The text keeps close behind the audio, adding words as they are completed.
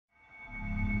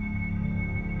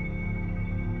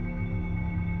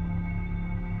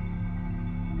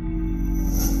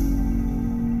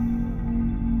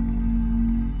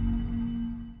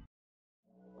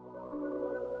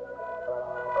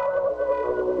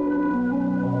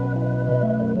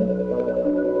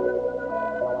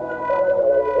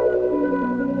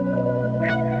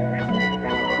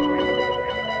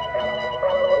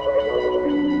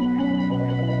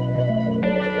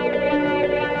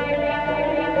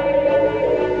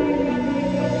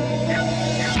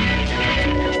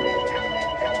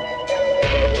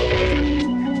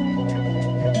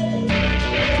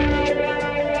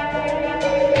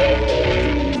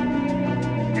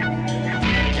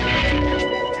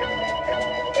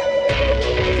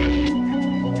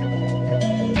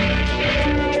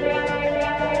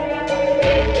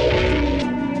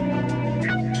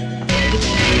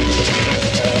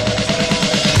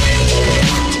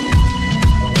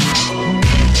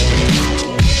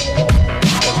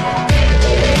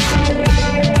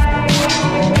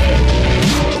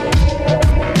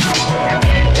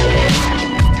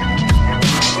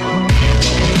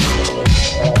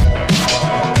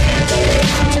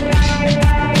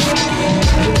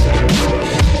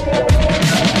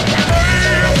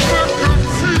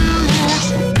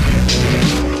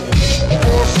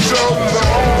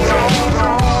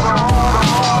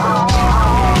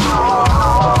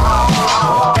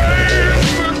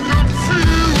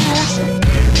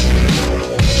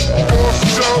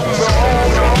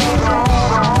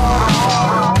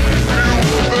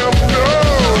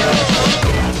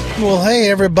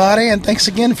everybody, and thanks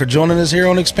again for joining us here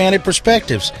on Expanded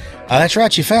Perspectives. That's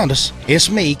right, you found us. It's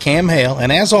me, Cam Hale,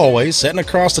 and as always, sitting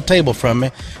across the table from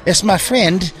me, it's my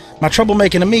friend, my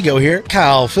troublemaking amigo here,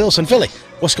 Kyle Filson. Philly,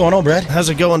 what's going on, Brad? How's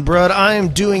it going, Brad? I am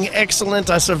doing excellent.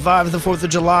 I survived the 4th of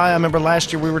July. I remember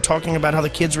last year we were talking about how the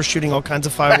kids were shooting all kinds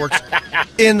of fireworks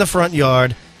in the front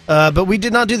yard. But we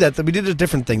did not do that. We did a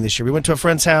different thing this year. We went to a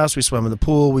friend's house, we swam in the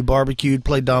pool, we barbecued,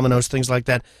 played dominoes, things like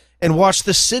that, and watched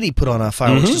the city put on a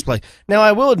fireworks display. Now,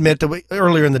 I will admit that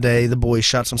earlier in the day, the boys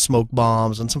shot some smoke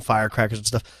bombs and some firecrackers and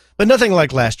stuff, but nothing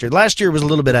like last year. Last year was a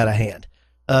little bit out of hand.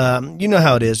 You know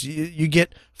how it is. You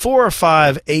get 4 or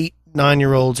 5, 8,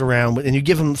 9-year-olds around, and you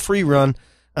give them free run.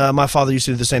 My father used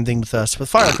to do the same thing with us with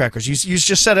firecrackers. You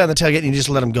just set it on the tailgate and you just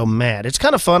let them go mad. It's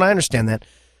kind of fun. I understand that.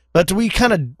 But we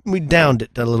downed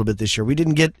it a little bit this year. We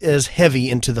didn't get as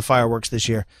heavy into the fireworks this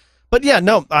year. But yeah,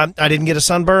 no, I didn't get a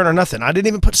sunburn or nothing. I didn't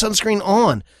even put sunscreen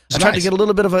on. I tried to get a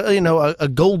little bit of a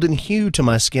golden hue to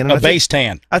my skin. And a base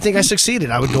tan. I think I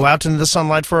succeeded. I would go out into the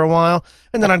sunlight for a while,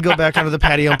 and then I'd go back under the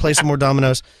patio and play some more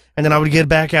dominoes, and then I would get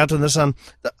back out in the sun.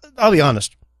 I'll be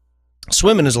honest,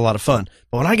 swimming is a lot of fun,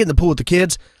 but when I get in the pool with the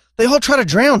kids, they all try to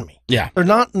drown me. Yeah, they're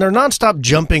nonstop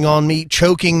jumping on me,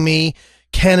 choking me,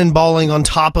 cannonballing on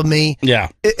top of me. Yeah.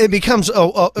 It becomes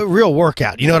a real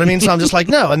workout. You know what I mean? So I'm just like,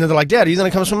 no. And then they're like, Dad, are you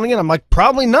going to come swimming again? I'm like,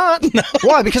 probably not. No.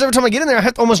 Why? Because every time I get in there, I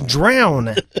have to almost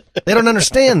drown. They don't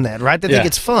understand that, right? They think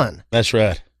it's fun. That's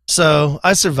right. So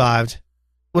I survived.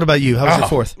 What about you? How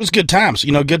was your 4th? It was good times.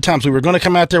 Good times. We were going to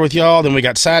come out there with y'all, then we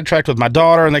got sidetracked with my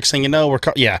daughter, and next thing you know,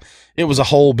 it was a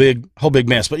whole big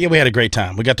mess. But yeah, we had a great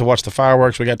time. We got to watch the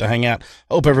fireworks. We got to hang out.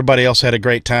 Hope everybody else had a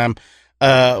great time.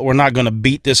 We're not going to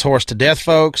beat this horse to death,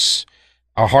 folks.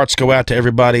 Our hearts go out to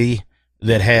everybody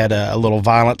that had a little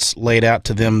violence laid out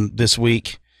to them this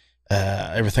week.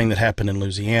 Everything that happened in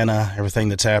Louisiana, everything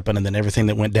that's happened, and then everything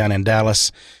that went down in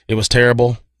Dallas. It was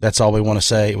terrible. That's all we want to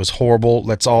say. It was horrible.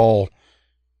 Let's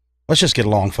just get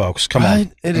along, folks. Come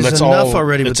on. It is enough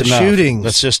already with the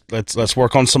shootings. Let's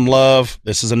work on some love.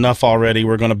 This is enough already.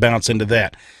 We're going to bounce into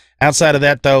that. Outside of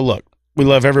that, though, look. We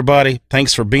love everybody.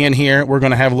 Thanks for being here. We're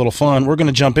going to have a little fun. We're going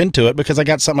to jump into it because I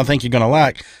got something I think you're going to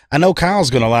like. I know Kyle's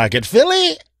going to like it.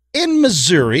 Philly in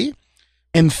Missouri,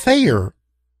 in Thayer,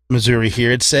 Missouri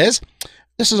here, it says,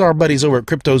 this is our buddies over at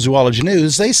Cryptozoology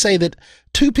News. They say that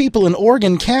 2 people in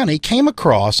Oregon County came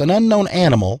across an unknown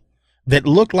animal that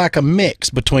looked like a mix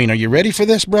between, are you ready for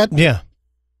this, Brett? Yeah.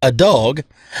 A dog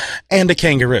and a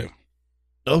kangaroo.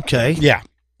 Okay. Yeah.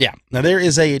 Now, there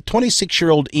is a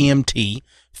 26-year-old EMT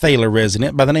Thaler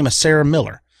resident by the name of Sarah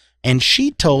Miller, and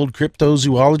she told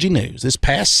Cryptozoology News this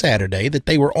past Saturday that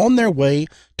they were on their way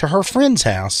to her friend's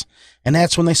house, and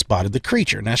that's when they spotted the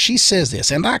creature. Now, she says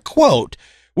this, and I quote,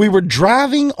 "We were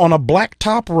driving on a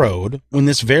blacktop road when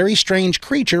this very strange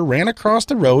creature ran across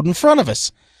the road in front of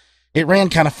us. It ran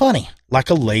kind of funny, like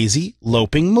a lazy,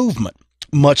 loping movement,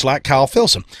 much like Kyle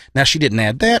Filson." Now, she didn't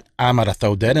add that. I might have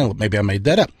thrown that in. Maybe I made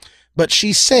that up. But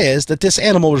she says that this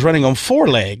animal was running on 4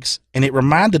 legs, and it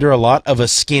reminded her a lot of a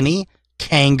skinny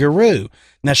kangaroo.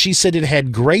 Now, she said it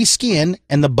had gray skin,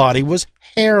 and the body was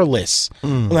hairless.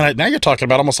 Well, now you're talking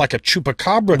about almost like a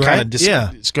chupacabra kind of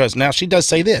disguise. Now, she does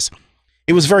say this.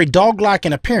 It was very dog-like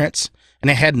in appearance, and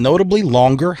it had notably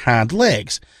longer hind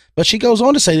legs. But she goes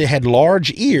on to say that it had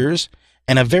large ears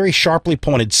and a very sharply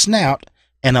pointed snout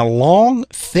and a long,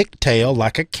 thick tail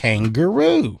like a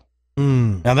kangaroo.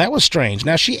 Now, that was strange.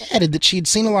 Now, she added that she had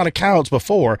seen a lot of coyotes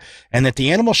before and that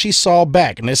the animal she saw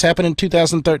back, and this happened in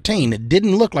 2013, it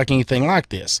didn't look like anything like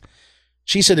this.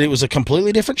 She said it was a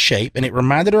completely different shape, and it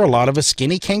reminded her a lot of a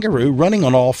skinny kangaroo running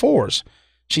on all 4s.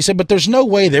 She said, but there's no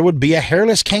way there would be a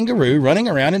hairless kangaroo running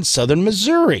around in southern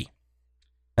Missouri.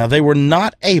 Now, they were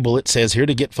not able, it says here,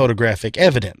 to get photographic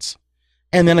evidence.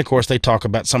 And then, of course, they talk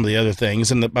about some of the other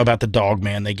things and about the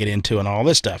Dogman they get into and all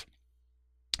this stuff.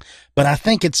 But I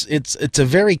think it's a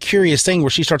very curious thing where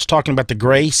she starts talking about the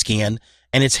gray skin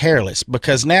and it's hairless,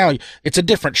 because now it's a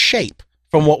different shape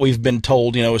from what we've been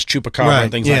told, as chupacabra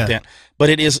and things like that. But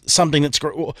it is something that's,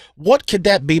 what could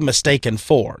that be mistaken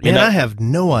for? I have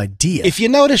no idea. If you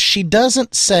notice, she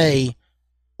doesn't say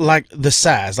like the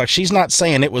size, like she's not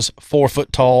saying it was 4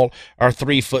 foot tall or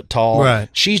 3 foot tall. Right.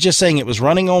 She's just saying it was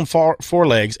running on 4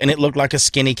 legs and it looked like a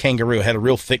skinny kangaroo. It had a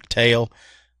real thick tail.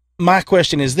 My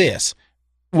question is this.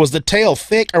 Was the tail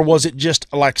thick, or was it just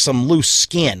like some loose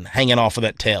skin hanging off of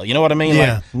that tail? You know what I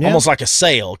mean? Almost like a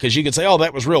sail, because you could say, oh,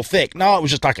 that was real thick. No, it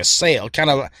was just like a sail. Kind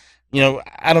of,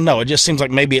 I don't know. It just seems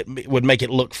like maybe it would make it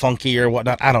look funky or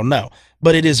whatnot. I don't know.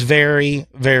 But it is very,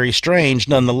 very strange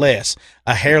nonetheless.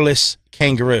 A hairless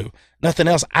kangaroo. nothing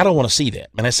else, I don't want to see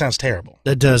that. Man, that sounds terrible.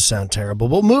 That does sound terrible.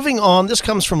 Well, moving on, this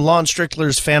comes from Lon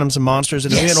Strickler's Phantoms and Monsters,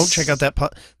 and if you don't check out that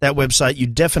website, you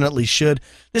definitely should.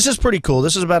 This is pretty cool.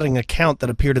 This is about an account that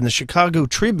appeared in the Chicago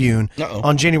Tribune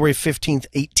on January 15th,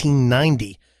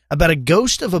 1890, about a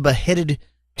ghost of a beheaded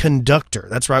conductor.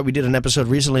 That's right, we did an episode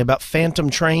recently about phantom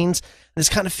trains. This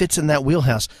kind of fits in that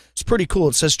wheelhouse. It's pretty cool.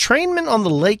 It says, trainmen on the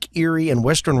Lake Erie and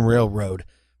Western Railroad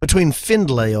between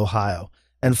Findlay, Ohio,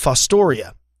 and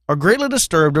Fostoria are greatly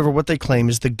disturbed over what they claim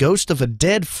is the ghost of a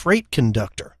dead freight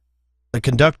conductor. The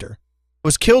conductor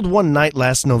was killed one night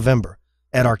last November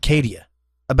at Arcadia,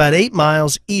 about 8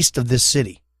 miles east of this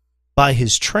city, by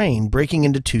his train breaking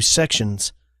into 2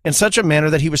 sections in such a manner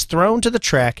that he was thrown to the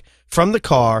track from the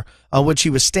car on which he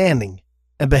was standing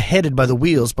and beheaded by the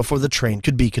wheels before the train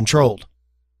could be controlled.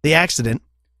 The accident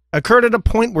occurred at a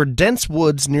point where dense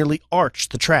woods nearly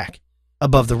arched the track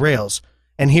above the rails,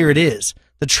 and here it is.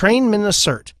 The trainmen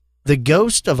assert the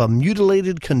ghost of a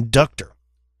mutilated conductor,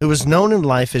 who was known in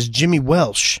life as Jimmy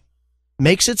Welsh,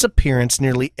 makes its appearance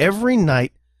nearly every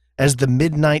night as the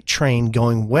midnight train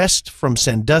going west from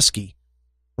Sandusky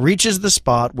reaches the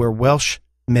spot where Welsh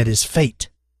met his fate.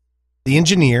 The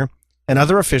engineer and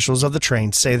other officials of the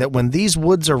train say that when these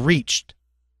woods are reached,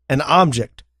 an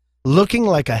object looking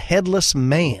like a headless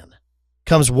man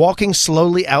comes walking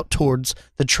slowly out towards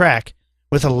the track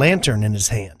with a lantern in his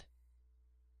hand,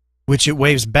 which it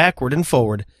waves backward and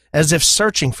forward as if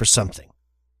searching for something.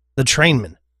 The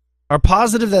trainmen are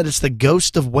positive that it's the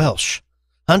ghost of Welsh,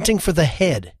 hunting for the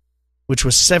head, which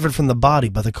was severed from the body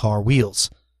by the car wheels.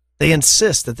 They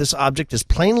insist that this object is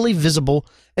plainly visible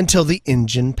until the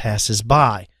engine passes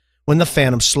by, when the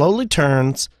phantom slowly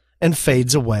turns and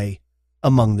fades away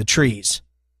among the trees.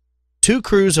 2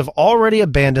 crews have already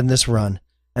abandoned this run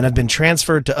and have been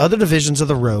transferred to other divisions of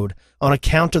the road on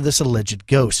account of this alleged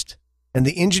ghost. And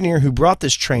the engineer who brought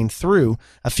this train through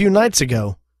a few nights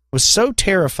ago was so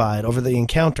terrified over the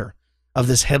encounter of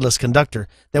this headless conductor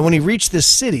that when he reached this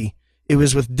city, it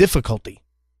was with difficulty,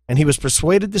 and he was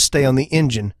persuaded to stay on the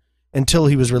engine until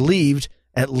he was relieved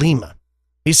at Lima.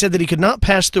 He said that he could not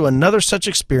pass through another such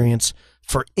experience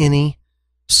for any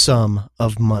sum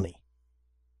of money.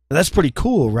 Now, that's pretty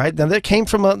cool, right? Now, that came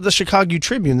from the Chicago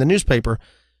Tribune, the newspaper,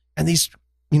 and these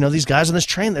guys on this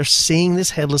train, they're seeing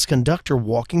this headless conductor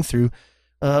walking through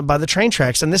by the train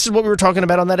tracks. And this is what we were talking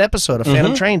about on that episode of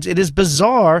Phantom Trains. It is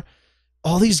bizarre,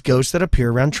 all these ghosts that appear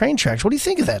around train tracks. What do you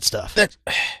think of that stuff?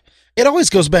 It always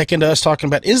goes back into us talking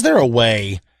about, is there a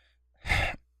way,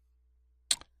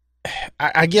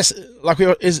 I guess,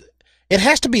 it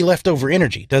has to be leftover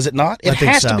energy, does it not? It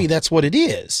has to be, that's what it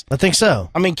is. I think so.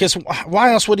 I mean, because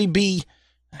why else would he be,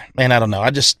 man, I don't know.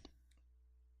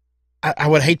 I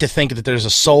would hate to think that there's a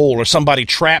soul or somebody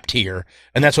trapped here,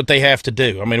 and that's what they have to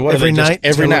do. I mean, what every night,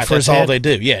 that's all they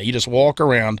do. Yeah, you just walk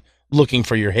around looking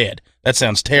for your head. That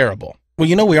sounds terrible.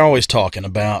 Well, we're always talking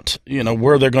about,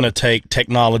 where they're going to take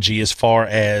technology as far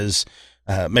as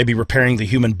maybe repairing the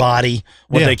human body,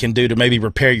 what they can do to maybe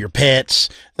repair your pets,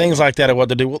 things like that, or what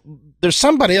to do. Well, there's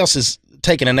somebody else is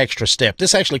taking an extra step.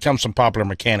 This actually comes from Popular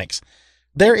Mechanics.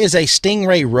 There is a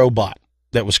Stingray robot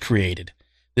that was created.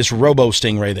 This Robo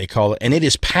Stingray, they call it, and it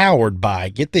is powered by,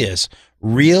 get this,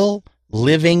 real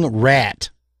living rat,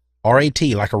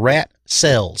 R-A-T, like a rat,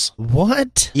 cells.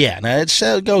 What? Yeah, now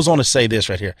it goes on to say this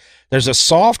right here. There's a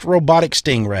soft robotic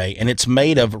Stingray, and it's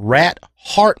made of rat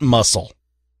heart muscle.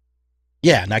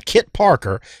 Yeah, now Kit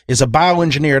Parker is a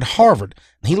bioengineer at Harvard,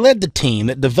 and he led the team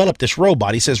that developed this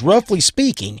robot. He says, roughly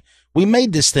speaking, we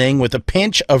made this thing with a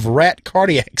pinch of rat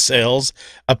cardiac cells,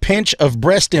 a pinch of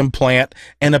breast implant,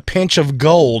 and a pinch of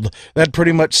gold. That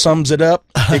pretty much sums it up,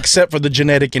 except for the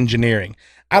genetic engineering.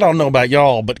 I don't know about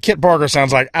y'all, but Kit Parker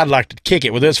sounds like I'd like to kick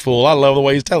it with this fool. I love the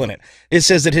way he's telling it. It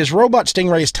says that his robot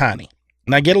Stingray is tiny.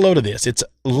 Now get a load of this. It's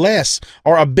less,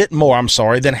 or a bit more,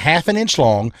 than half an inch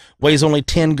long, weighs only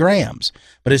 10 grams.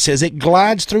 But it says it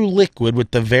glides through liquid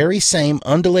with the very same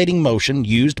undulating motion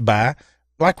used by,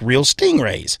 like, real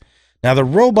stingrays. Now, the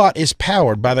robot is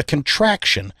powered by the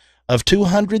contraction of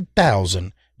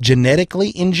 200,000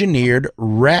 genetically engineered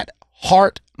rat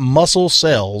heart muscle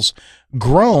cells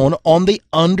grown on the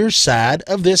underside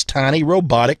of this tiny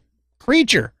robotic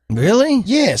creature. Really?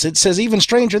 Yes, it says even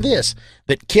stranger this,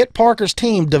 that Kit Parker's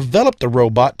team developed the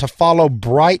robot to follow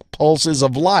bright pulses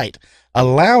of light,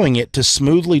 allowing it to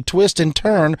smoothly twist and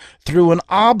turn through an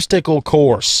obstacle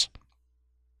course.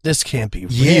 This can't be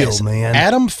real, man.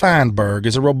 Adam Feinberg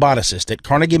is a roboticist at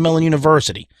Carnegie Mellon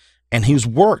University, and he's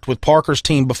worked with Parker's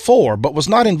team before, but was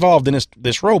not involved in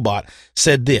this robot,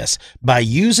 said this: by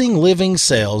using living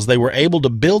cells, they were able to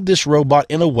build this robot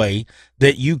in a way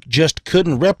that you just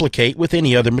couldn't replicate with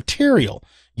any other material.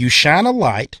 You shine a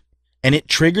light, and it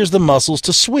triggers the muscles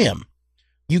to swim.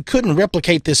 You couldn't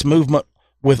replicate this movement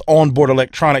with onboard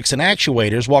electronics and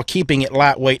actuators while keeping it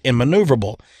lightweight and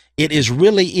maneuverable. It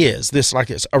really is this like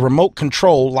it's a remote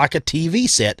control, like a TV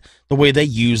set, the way they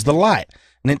use the light.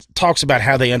 And it talks about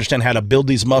how they understand how to build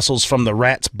these muscles from the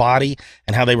rat's body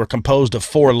and how they were composed of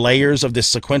 4 layers of this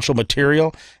sequential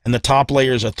material. And the top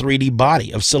layer is a 3D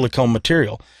body of silicone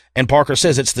material. And Parker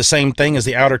says it's the same thing as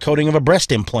the outer coating of a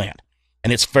breast implant.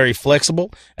 And it's very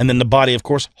flexible. And then the body, of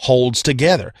course, holds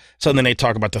together. So then they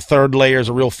talk about the 3rd layer is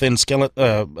a real thin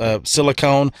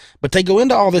silicone. But they go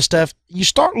into all this stuff. You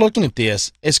start looking at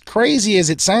this, as crazy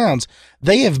as it sounds,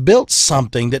 they have built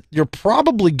something that you're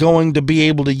probably going to be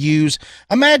able to use.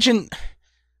 I'm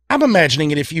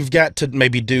imagining it if you've got to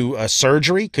maybe do a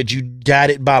surgery. Could you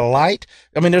guide it by light?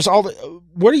 I mean,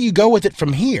 where do you go with it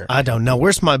from here? I don't know.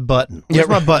 Where's my button? Where's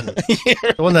my button?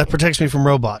 The one that protects me from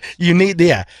robots. You need,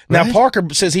 yeah. Now, Right? Parker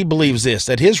says he believes this,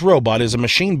 that his robot is a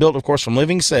machine built, of course, from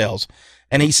living cells.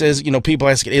 And he says, people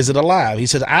ask, is it alive? He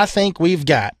says, I think we've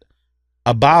got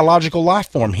a biological life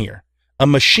form here. A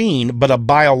machine, but a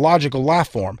biological life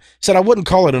form. He said, I wouldn't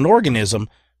call it an organism,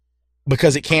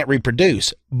 because it can't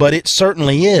reproduce, but it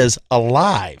certainly is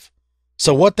alive.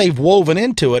 So what they've woven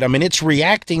into it, I mean, it's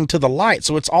reacting to the light.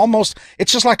 So it's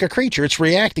just like a creature. It's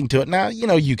reacting to it. Now,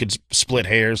 you could split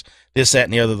hairs, this, that,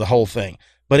 and the other, the whole thing.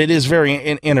 But it is very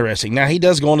interesting. Now, he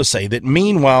does go on to say that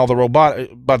meanwhile, the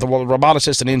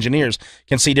roboticists and engineers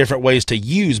can see different ways to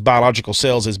use biological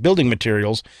cells as building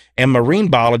materials, and marine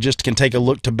biologists can take a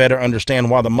look to better understand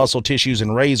why the muscle tissues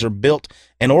and rays are built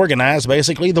and organized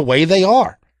basically the way they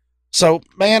are. So,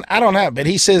 man, I don't know, but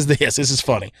he says this is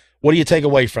funny. What do you take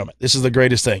away from it? This is the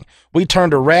greatest thing. We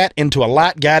turned a rat into a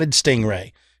light-guided Stingray.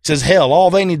 He says, hell, all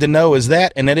they need to know is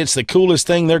that, and that it's the coolest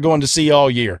thing they're going to see all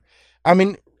year. I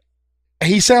mean,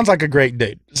 he sounds like a great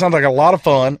dude. Sounds like a lot of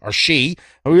fun, or she,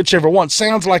 or whichever one.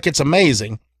 Sounds like it's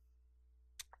amazing.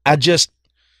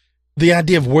 The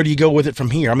idea of where do you go with it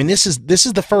from here? I mean, this is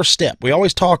the first step. We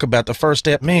always talk about the first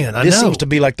step. Man, I know. This seems to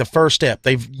be like the first step.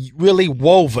 They've really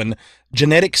woven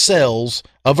genetic cells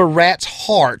of a rat's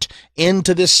heart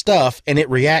into this stuff, and it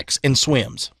reacts and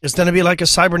swims. It's going to be like a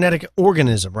cybernetic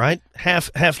organism, right?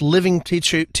 Half living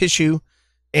tissue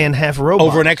and half robot.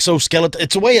 Over an exoskeleton.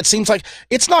 It's the way it seems like.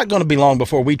 It's not going to be long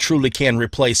before we truly can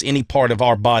replace any part of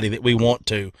our body that we want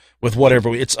to with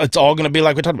whatever. It's all going to be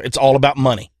like we talked about. It's all about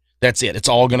money. That's it. It's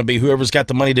all going to be whoever's got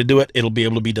the money to do it, it'll be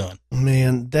able to be done.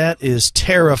 Man, that is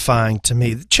terrifying to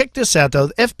me. Check this out, though.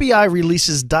 The FBI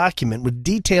releases document with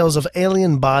details of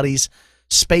alien bodies,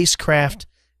 spacecraft,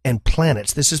 and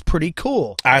planets. This is pretty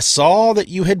cool. I saw that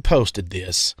you had posted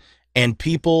this, and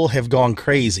people have gone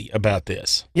crazy about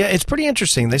this. Yeah, it's pretty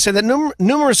interesting. They say that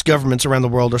numerous governments around the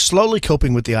world are slowly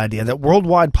coping with the idea that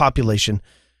worldwide population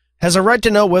has a right to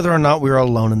know whether or not we are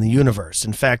alone in the universe.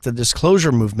 In fact, the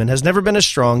disclosure movement has never been as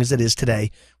strong as it is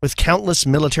today, with countless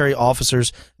military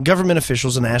officers, government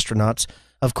officials, and astronauts,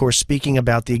 of course, speaking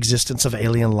about the existence of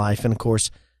alien life and, of course,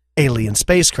 alien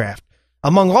spacecraft.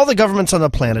 Among all the governments on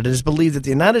the planet, it is believed that the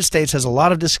United States has a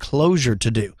lot of disclosure to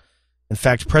do. In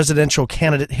fact, presidential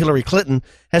candidate Hillary Clinton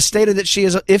has stated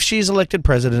that if she is elected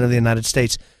president of the United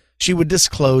States, she would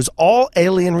disclose all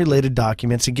alien-related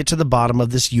documents and get to the bottom of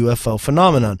this UFO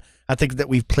phenomenon. I think that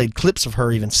we've played clips of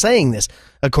her even saying this.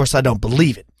 Of course, I don't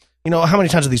believe it. How many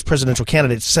times do these presidential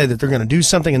candidates say that they're going to do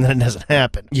something and then it doesn't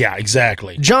happen? Yeah,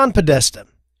 exactly. John Podesta,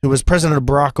 who was President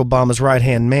Barack Obama's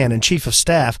right-hand man and chief of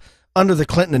staff under the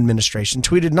Clinton administration,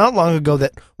 tweeted not long ago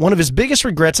that one of his biggest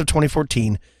regrets of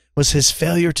 2014 was his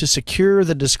failure to secure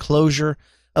the disclosure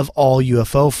of all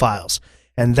UFO files,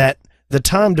 and that the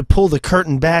time to pull the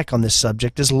curtain back on this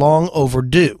subject is long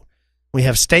overdue. We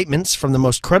have statements from the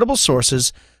most credible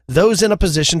sources, those in a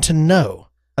position to know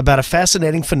about a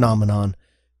fascinating phenomenon,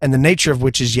 and the nature of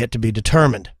which is yet to be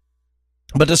determined.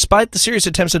 But despite the serious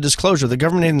attempts at disclosure, the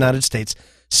government of the United States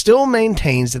still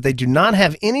maintains that they do not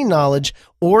have any knowledge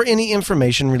or any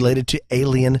information related to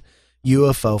alien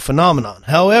UFO phenomenon.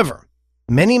 However,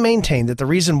 many maintain that the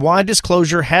reason why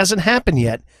disclosure hasn't happened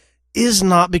yet is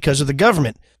not because of the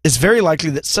government. It's very likely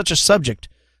that such a subject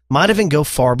might even go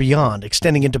far beyond,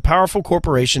 extending into powerful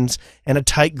corporations and a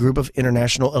tight group of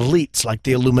international elites like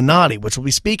the Illuminati, which we'll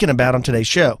be speaking about on today's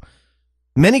show.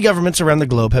 Many governments around the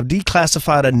globe have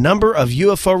declassified a number of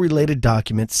UFO-related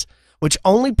documents, which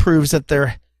only proves that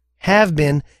they have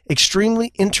been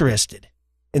extremely interested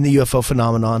in the UFO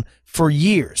phenomenon for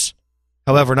years.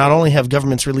 However, not only have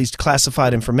governments released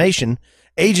classified information,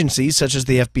 agencies such as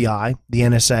the FBI, the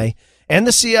NSA, and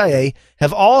the CIA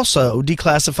have also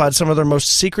declassified some of their most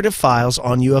secretive files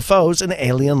on UFOs and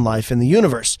alien life in the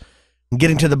universe.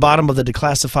 Getting to the bottom of the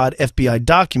declassified FBI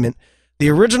document, the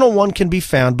original one can be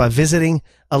found by visiting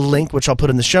a link, which I'll put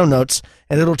in the show notes,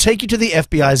 and it'll take you to the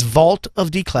FBI's vault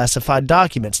of declassified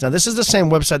documents. Now, this is the same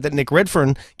website that Nick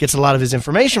Redfern gets a lot of his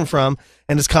information from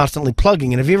and is constantly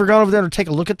plugging. And have you ever gone over there to take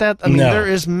a look at that? I mean, No. There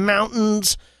is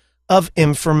mountains of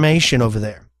information over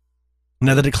there.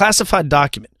 Now, the declassified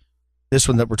document, this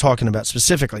one that we're talking about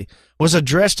specifically, was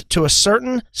addressed to a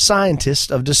certain scientist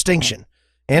of distinction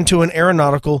and to an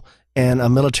aeronautical and a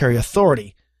military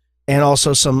authority, and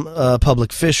also some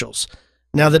public officials.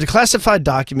 Now, the declassified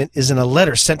document is in a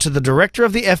letter sent to the director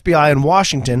of the FBI in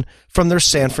Washington from their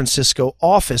San Francisco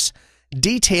office,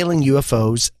 detailing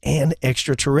UFOs and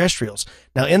extraterrestrials.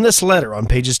 Now, in this letter, on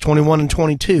pages 21 and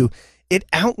 22, it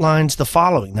outlines the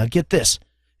following. Now, get this.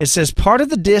 It says, part of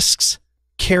the discs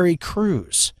carry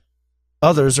crews.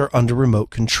 Others are under remote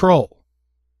control.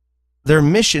 Their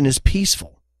mission is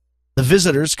peaceful. The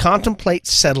visitors contemplate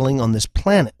settling on this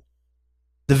planet.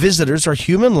 The visitors are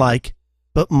human-like,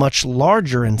 but much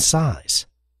larger in size.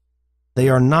 They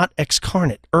are not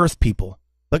excarnate Earth people,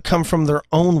 but come from their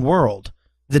own world.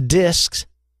 The discs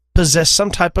possess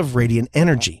some type of radiant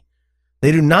energy.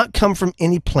 They do not come from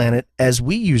any planet as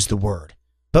we use the word,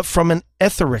 but from an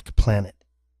etheric planet,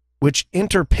 which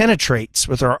interpenetrates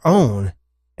with our own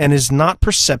and is not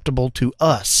perceptible to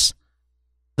us.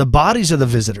 The bodies of the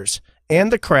visitors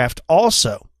and the craft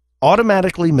also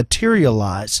automatically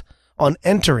materialize on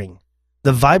entering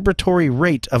the vibratory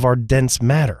rate of our dense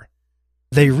matter.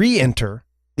 They re-enter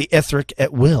the etheric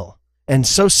at will, and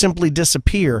so simply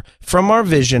disappear from our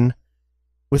vision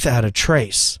without a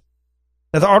trace.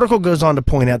 Now, the article goes on to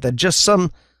point out that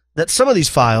some of these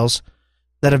files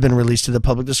that have been released to the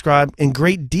public describe in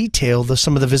great detail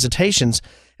some of the visitations,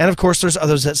 and of course there's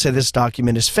others that say this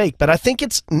document is fake. But I think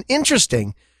it's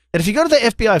interesting that if you go to the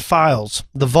FBI files,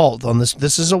 the vault on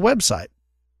this is a website.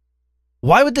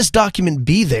 Why would this document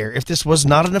be there if this was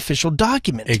not an official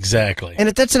document? Exactly. And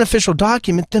if that's an official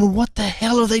document, then what the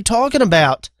hell are they talking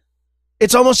about?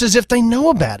 It's almost as if they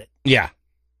know about it. Yeah.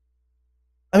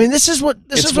 I mean, this is what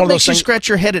makes you scratch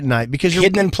your head at night, because you're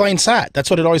hidden in plain sight.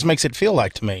 That's what it always makes it feel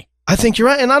like to me. I think you're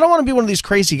right. And I don't want to be one of these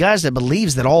crazy guys that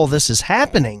believes that all of this is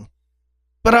happening,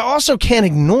 but I also can't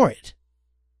ignore it.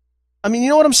 I mean, you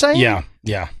know what I'm saying? Yeah,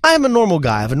 yeah. I am a normal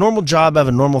guy. I have a normal job. I have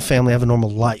a normal family. I have a normal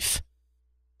life.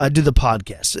 I do the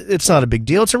podcast. It's not a big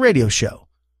deal. It's a radio show.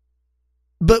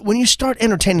 But when you start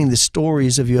entertaining the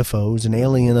stories of UFOs and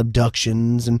alien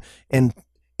abductions and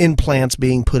implants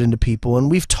being put into people,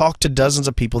 and we've talked to dozens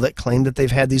of people that claim that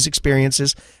they've had these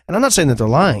experiences, and I'm not saying that they're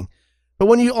lying, but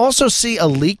when you also see a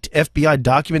leaked FBI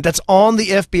document that's on the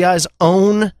FBI's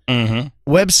own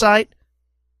website,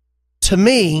 to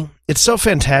me, it's so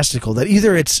fantastical that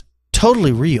either it's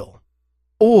totally real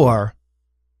or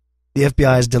the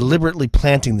FBI is deliberately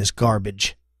planting this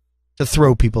garbage to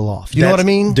throw people off. You know what I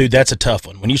mean? Dude, that's a tough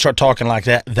one. When you start talking like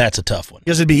that, that's a tough one.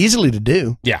 Because it'd be easily to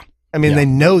do. Yeah. I mean, they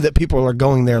know that people are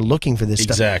going there looking for this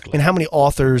stuff. Exactly. And how many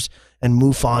authors and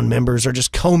MUFON members are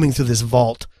just combing through this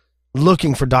vault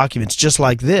looking for documents just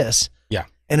like this. Yeah.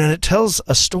 And then it tells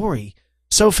a story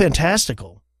so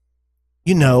fantastical.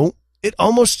 You know, it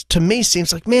almost, to me,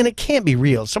 seems like, man, it can't be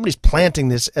real. Somebody's planting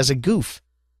this as a goof.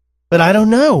 But I don't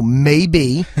know.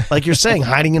 Maybe, like you're saying,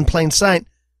 hiding in plain sight,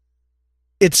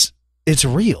 it's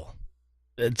real.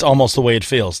 It's almost the way it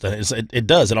feels. It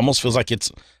does. It almost feels like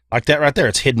it's like that right there.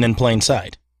 It's hidden in plain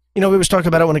sight. You know, we was talking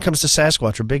about it when it comes to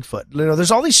Sasquatch or Bigfoot. You know,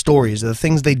 there's all these stories of the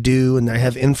things they do, and they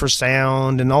have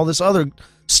infrasound and all this other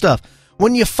stuff.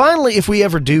 When you finally, if we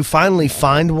ever do finally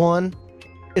find one,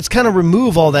 it's kind of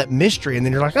remove all that mystery, and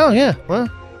then you're like, oh yeah, well,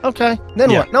 okay.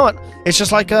 Then what? No, it's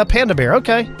just like a panda bear.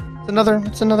 Okay, it's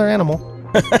another animal.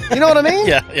 You know what I mean?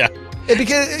 Yeah.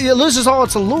 Because it loses all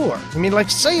its allure. I mean, like,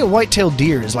 say a white-tailed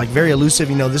deer is like very elusive.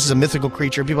 You know, this is a mythical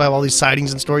creature. People have all these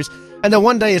sightings and stories, and then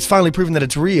one day it's finally proven that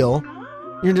it's real.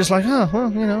 You're just like, oh,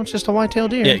 well, you know, it's just a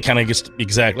white-tailed deer. Yeah, it kind of gets,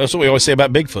 exactly. That's what we always say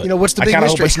about Bigfoot. You know, what's the big mystery? I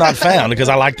kind of hope it's not found because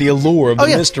I like the allure of the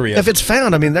mystery of If it's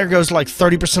found, I mean, there goes like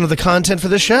 30% of the content for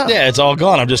this show. Yeah, it's all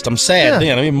gone. I'm sad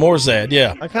then. I mean, more sad,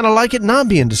 yeah. I kind of like it not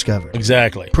being discovered.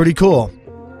 Exactly. Pretty cool.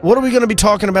 What are we going to be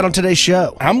talking about on today's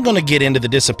show? I'm going to get into the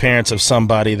disappearance of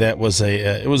somebody that was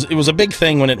it was a big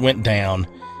thing when it went down,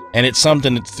 and it's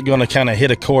something that's going to kind of hit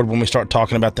a chord when we start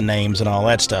talking about the names and all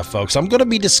that stuff, folks. I'm going to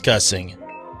be discussing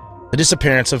the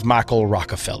disappearance of Michael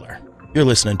Rockefeller. You're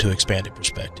listening to Expanded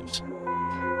Perspectives.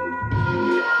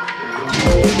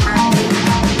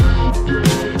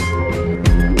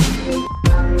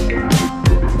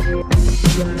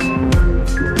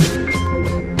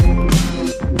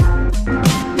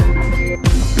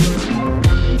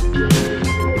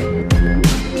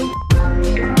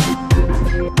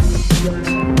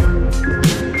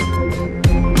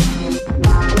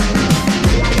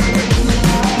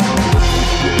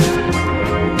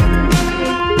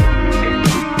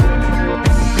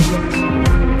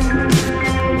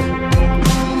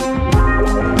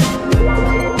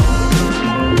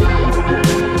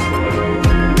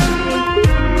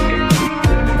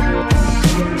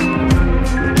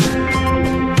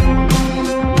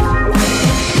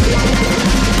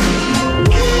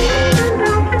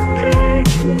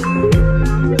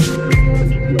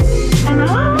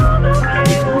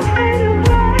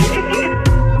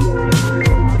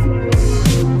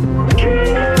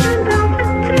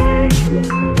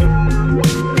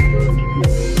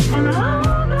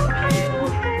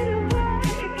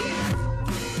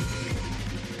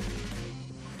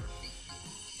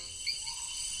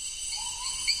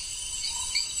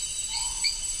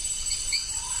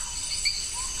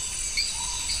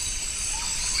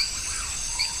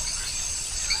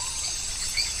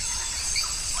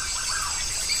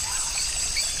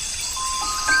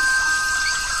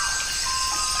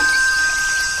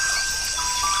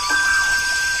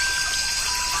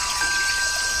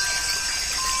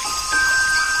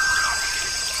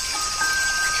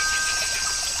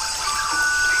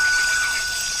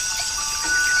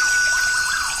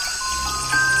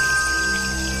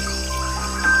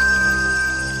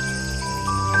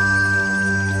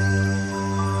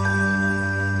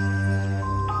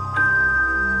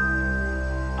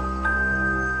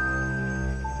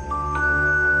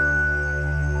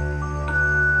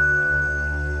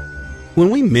 When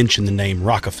we mention the name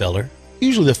Rockefeller,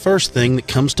 usually the first thing that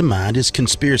comes to mind is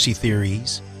conspiracy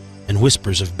theories and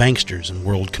whispers of banksters and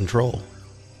world control.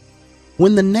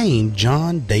 When the name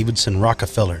John Davidson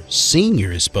Rockefeller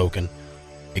Sr. is spoken,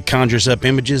 it conjures up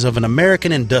images of an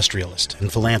American industrialist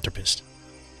and philanthropist.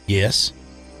 Yes,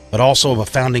 but also of a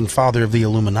founding father of the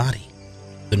Illuminati,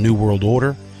 the New World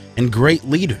Order, and great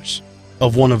leaders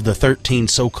of one of the 13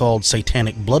 so-called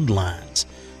satanic bloodlines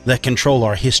that control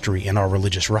our history and our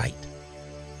religious right.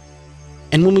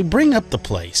 And when we bring up the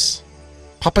place,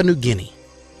 Papua New Guinea,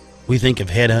 we think of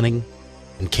headhunting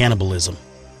and cannibalism,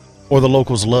 or the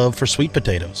locals' love for sweet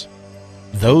potatoes.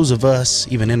 Those of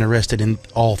us even interested in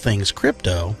all things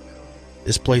crypto,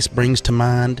 this place brings to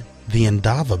mind the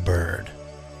Indava bird,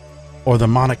 or the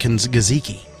Monacan's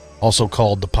gaziki, also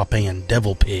called the Papuan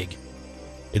devil pig.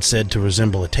 It's said to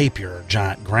resemble a tapir or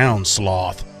giant ground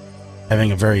sloth,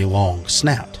 having a very long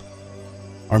snout.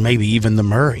 Or maybe even the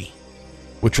Murray,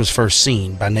 which was first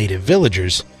seen by native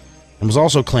villagers and was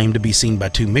also claimed to be seen by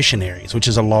two missionaries, which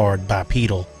is a large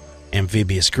bipedal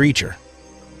amphibious creature,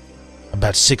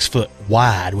 about 6 foot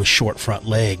wide with short front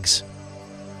legs,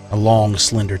 a long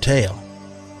slender tail.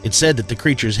 It's said that the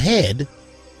creature's head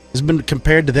has been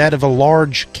compared to that of a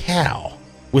large cow,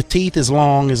 with teeth as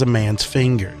long as a man's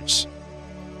fingers.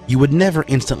 You would never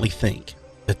instantly think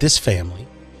that this family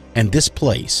and this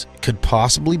place could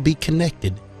possibly be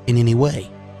connected in any way,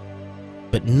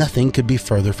 but nothing could be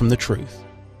further from the truth.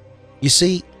 You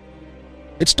see,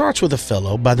 it starts with a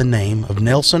fellow by the name of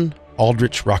Nelson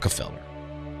Aldrich Rockefeller,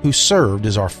 who served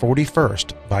as our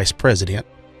 41st Vice President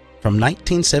from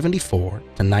 1974 to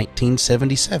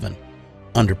 1977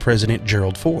 under President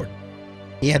Gerald Ford.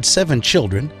 He had 7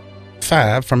 children,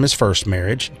 5 from his first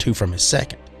marriage, 2 from his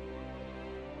second.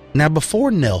 Now,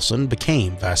 before Nelson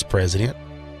became Vice President,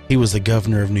 he was the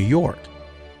Governor of New York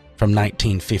from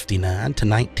 1959 to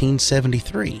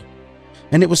 1973,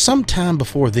 and it was some time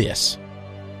before this,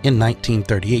 in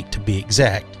 1938 to be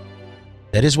exact,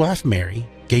 that his wife Mary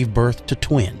gave birth to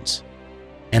twins,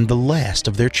 and the last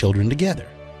of their children together.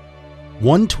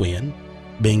 One twin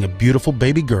being a beautiful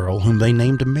baby girl whom they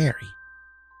named Mary,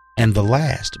 and the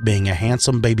last being a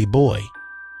handsome baby boy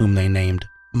whom they named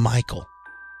Michael.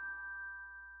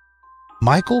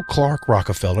 Michael Clark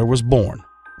Rockefeller was born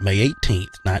May 18,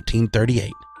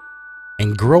 1938,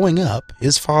 and growing up,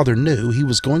 his father knew he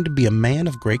was going to be a man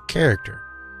of great character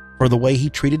for the way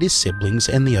he treated his siblings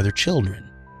and the other children.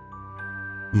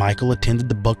 Michael attended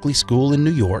the Buckley School in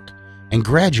New York and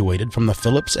graduated from the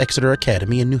Phillips Exeter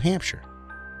Academy in New Hampshire,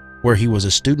 where he was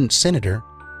a student senator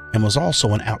and was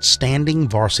also an outstanding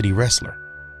varsity wrestler.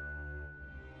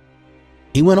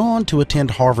 He went on to attend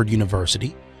Harvard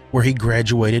University, where he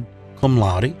graduated cum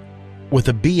laude with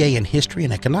a BA in History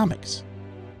and Economics.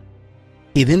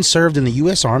 He then served in the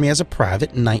U.S. Army as a private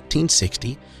in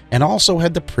 1960 and also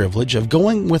had the privilege of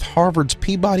going with Harvard's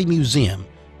Peabody Museum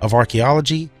of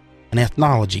Archaeology and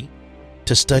Ethnology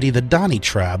to study the Dani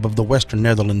tribe of the Western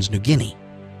Netherlands, New Guinea.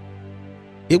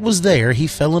 It was there he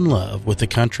fell in love with the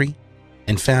country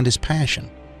and found his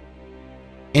passion.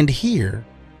 And here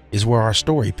is where our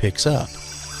story picks up.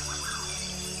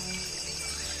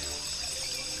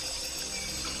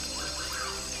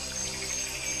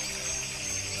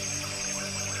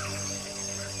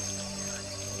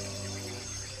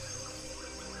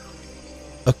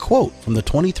 A quote from the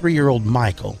 23-year-old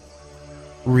Michael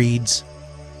reads,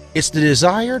 "It's the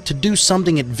desire to do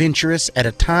something adventurous at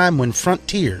a time when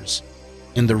frontiers,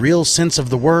 in the real sense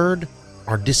of the word,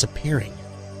 are disappearing."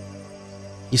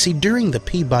 You see, during the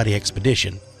Peabody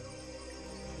expedition,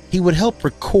 he would help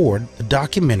record the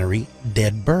documentary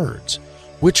Dead Birds,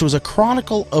 which was a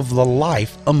chronicle of the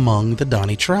life among the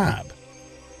Dani tribe.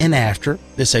 And after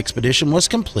this expedition was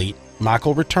complete,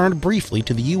 Michael returned briefly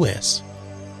to the U.S.,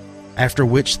 after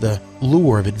which the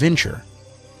lure of adventure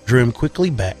drew him quickly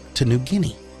back to New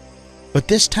Guinea. But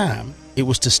this time, it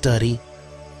was to study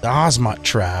the Osmot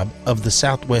tribe of the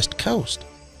southwest coast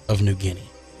of New Guinea.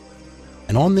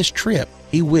 And on this trip,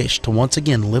 he wished to once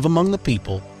again live among the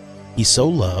people he so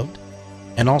loved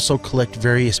and also collect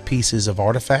various pieces of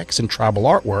artifacts and tribal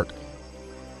artwork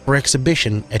for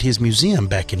exhibition at his museum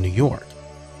back in New York.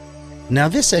 Now,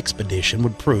 this expedition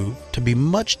would prove to be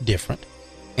much different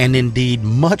and indeed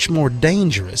much more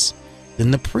dangerous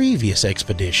than the previous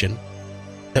expedition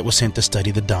that was sent to study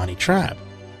the Dani tribe.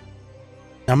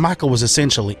 Now, Michael was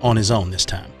essentially on his own this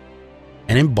time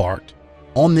and embarked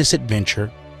on this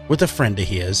adventure with a friend of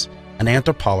his, an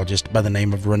anthropologist by the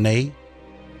name of Rene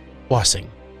Wassing.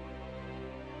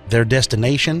 Their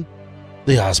destination,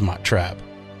 the Osmot tribe.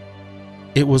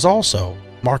 It was also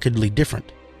markedly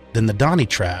different than the Dani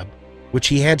tribe, which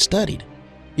he had studied.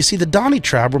 You see, the Dani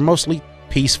tribe were mostly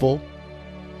peaceful,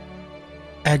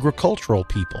 agricultural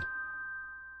people,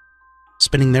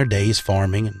 spending their days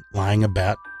farming and lying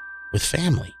about with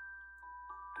family.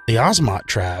 The Ozmot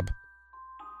tribe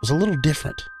was a little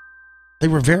different. They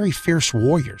were very fierce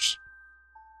warriors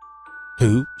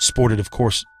who sported, of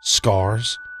course,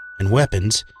 scars and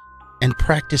weapons and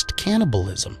practiced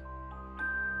cannibalism.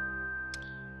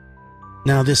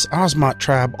 Now, this Ozmot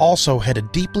tribe also had a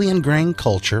deeply ingrained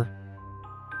culture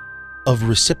of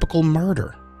reciprocal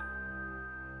murder.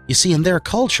 You see, in their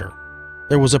culture,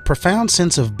 there was a profound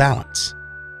sense of balance,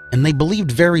 and they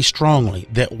believed very strongly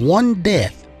that one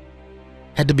death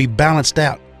had to be balanced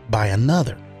out by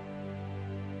another.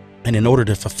 And in order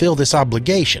to fulfill this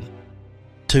obligation,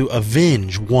 to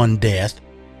avenge one death,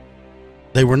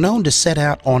 they were known to set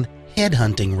out on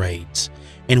headhunting raids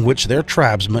in which their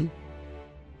tribesmen,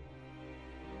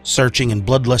 searching and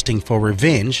bloodlusting for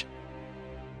revenge,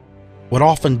 would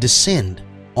often descend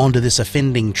onto this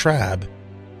offending tribe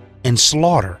and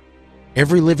slaughter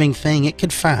every living thing it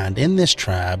could find in this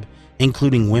tribe,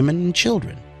 including women and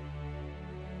children.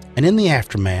 And in the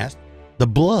aftermath, the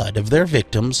blood of their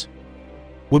victims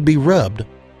would be rubbed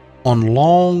on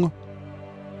long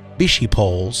bishi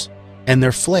poles and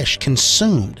their flesh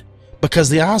consumed, because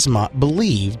the Ozmot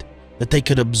believed that they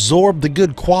could absorb the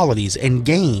good qualities and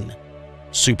gain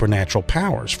supernatural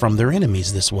powers from their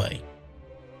enemies this way.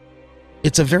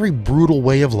 It's a very brutal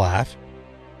way of life,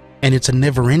 and it's a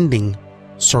never-ending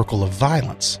circle of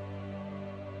violence.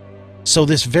 So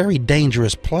this very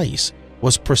dangerous place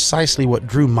was precisely what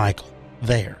drew Michael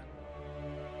there.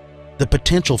 The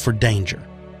potential for danger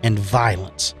and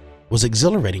violence was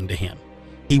exhilarating to him.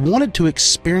 He wanted to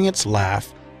experience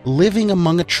life living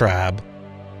among a tribe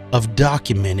of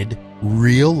documented,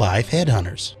 real-life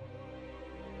headhunters.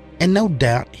 And no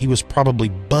doubt he was probably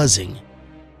buzzing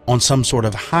on some sort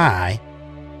of high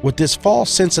with this false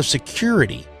sense of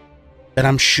security that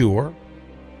I'm sure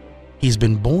he's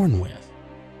been born with.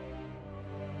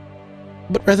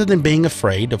 But rather than being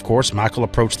afraid, of course, Michael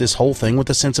approached this whole thing with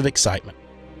a sense of excitement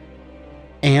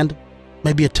and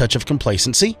maybe a touch of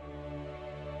complacency,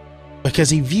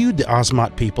 because he viewed the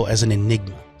Ozmot people as an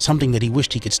enigma, something that he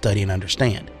wished he could study and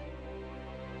understand.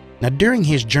 Now, during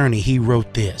his journey, he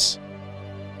wrote this: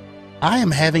 "I am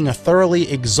having a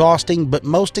thoroughly exhausting but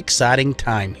most exciting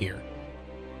time here.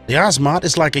 The Ozmot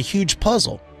is like a huge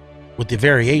puzzle, with the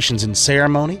variations in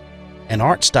ceremony and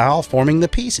art style forming the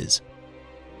pieces.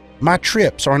 My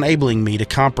trips are enabling me to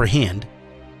comprehend,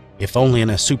 if only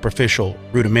in a superficial,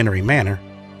 rudimentary manner,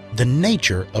 the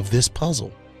nature of this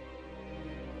puzzle."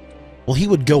 Well, he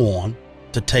would go on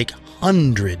to take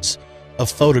hundreds of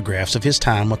photographs of his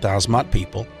time with the Ozmot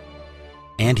people,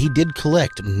 and he did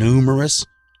collect numerous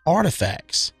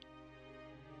artifacts.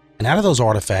 And out of those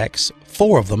artifacts,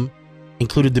 4 of them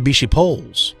included the bishi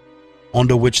poles,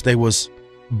 onto which there was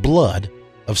blood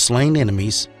of slain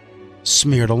enemies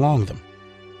smeared along them.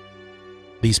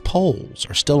 These poles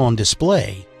are still on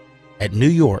display at New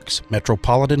York's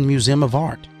Metropolitan Museum of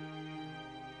Art.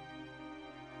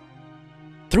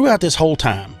 Throughout this whole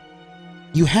time,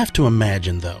 you have to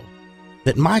imagine, though,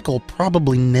 that Michael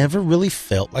probably never really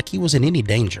felt like he was in any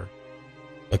danger,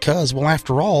 because, well,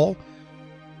 after all,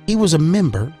 he was a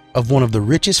member of one of the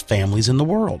richest families in the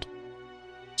world.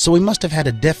 So he must have had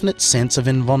a definite sense of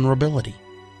invulnerability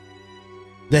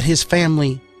that his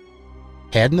family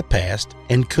had in the past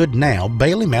and could now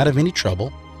bail him out of any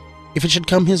trouble if it should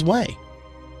come his way.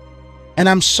 And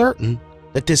I'm certain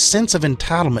that this sense of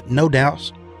entitlement no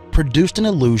doubt produced an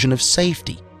illusion of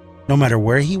safety, no matter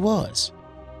where he was.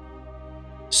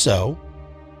 So,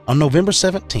 on November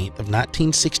 17th of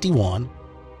 1961,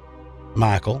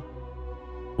 Michael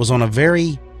was on a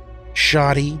very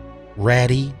shoddy,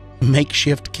 ratty,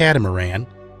 makeshift catamaran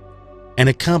and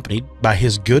accompanied by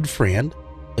his good friend,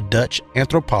 the Dutch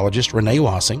anthropologist Rene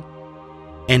Wassing,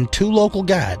 and 2 local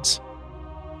guides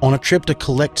on a trip to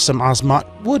collect some Ozmot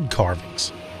wood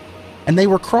carvings. And they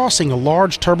were crossing a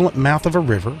large turbulent mouth of a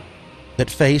river that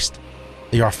faced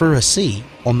the Arafura Sea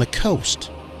on the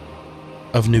coast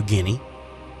of New Guinea,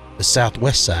 the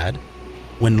southwest side,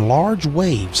 when large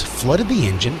waves flooded the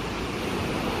engine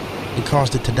and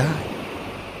caused it to die.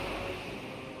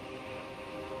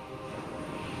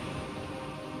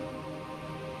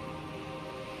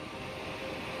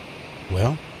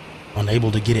 Well,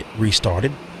 unable to get it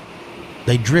restarted,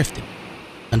 they drifted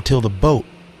until the boat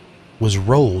was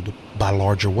rolled by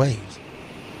larger waves.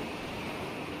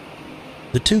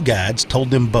 The 2 guides told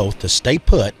them both to stay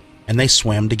put, and they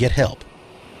swam to get help.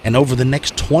 And over the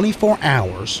next 24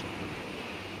 hours,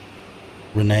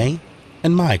 Rene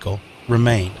and Michael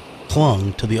remained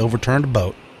clung to the overturned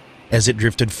boat as it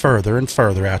drifted further and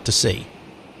further out to sea.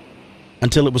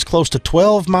 until it was close to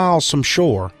 12 miles from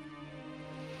shore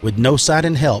with no sight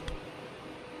and help.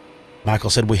 Michael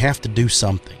said, "We have to do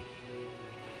something."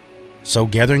 So,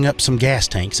 gathering up some gas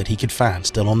tanks that he could find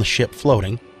still on the ship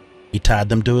floating, he tied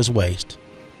them to his waist.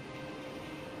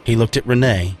 He looked at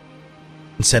Renee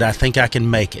and said, "I think I can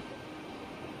make it."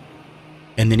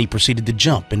 And then he proceeded to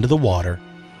jump into the water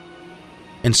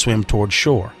and swim toward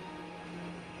shore.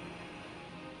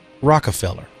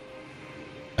 Rockefeller,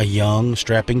 a young,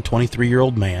 strapping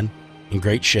 23-year-old man in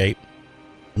great shape,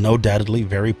 no doubtedly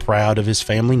very proud of his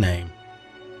family name,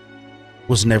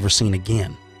 was never seen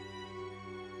again.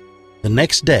 The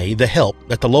next day, the help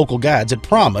that the local guides had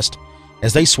promised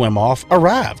as they swam off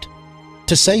arrived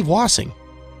to save Wassing.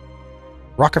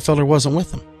 Rockefeller wasn't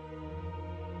with them.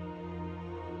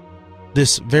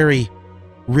 This very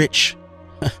rich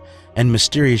and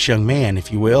mysterious young man,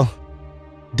 if you will,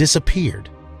 disappeared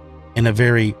in a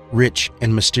very rich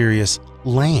and mysterious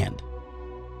land.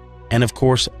 And of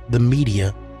course, the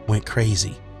media went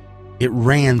crazy. It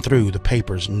ran through the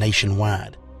papers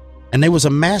nationwide. And there was a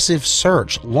massive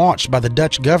search launched by the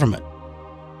Dutch government.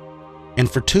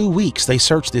 And for 2 weeks, they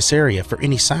searched this area for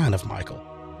any sign of Michael.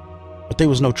 But there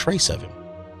was no trace of him.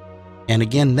 And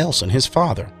again, Nelson, his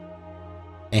father,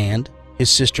 and his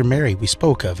sister Mary, we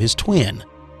spoke of, his twin,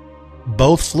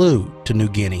 both flew to New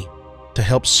Guinea to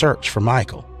help search for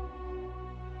Michael.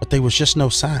 But there was just no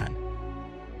sign.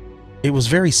 It was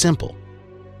very simple.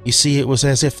 You see, it was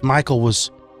as if Michael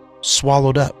was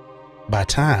swallowed up by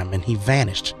time and he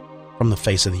vanished from the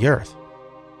face of the earth.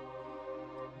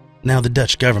 Now, the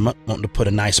Dutch government, wanting to put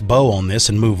a nice bow on this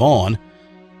and move on,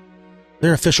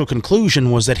 their official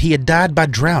conclusion was that he had died by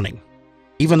drowning,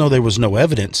 even though there was no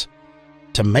evidence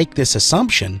to make this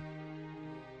assumption.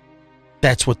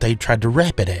 That's what they tried to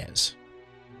wrap it as.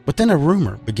 But then a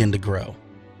rumor began to grow.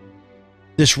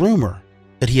 This rumor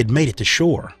that he had made it to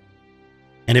shore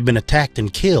and had been attacked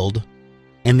and killed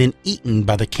and then eaten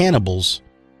by the cannibals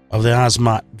of the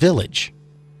Osmat village.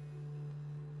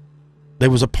 There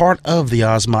was a part of the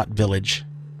Osmat village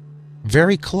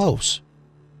very close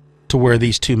to where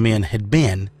these two men had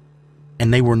been,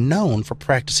 and they were known for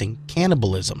practicing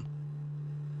cannibalism.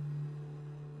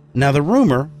 Now, the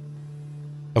rumor,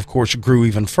 of course, grew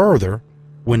even further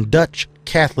when Dutch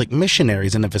Catholic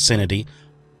missionaries in the vicinity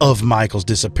of Michael's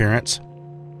disappearance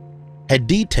had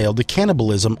detailed the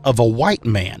cannibalism of a white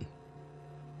man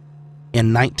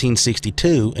in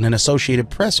 1962 in an Associated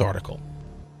Press article.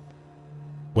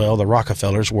 Well, the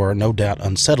Rockefellers were no doubt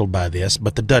unsettled by this,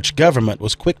 but the Dutch government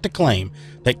was quick to claim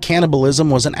that cannibalism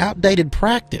was an outdated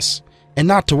practice and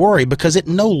not to worry because it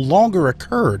no longer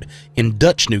occurred in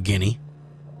Dutch New Guinea,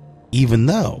 even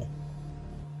though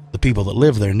the people that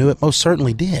lived there knew it most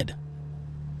certainly did.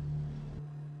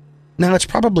 Now, it's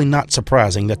probably not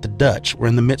surprising that the Dutch were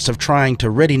in the midst of trying to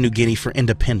ready New Guinea for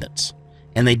independence,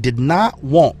 and they did not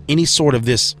want any sort of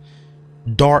this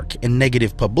dark and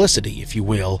negative publicity, if you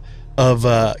will, of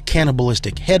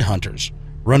cannibalistic headhunters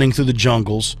running through the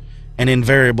jungles and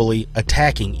invariably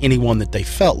attacking anyone that they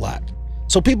felt like.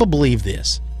 So people believe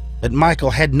this, that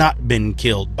Michael had not been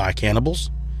killed by cannibals,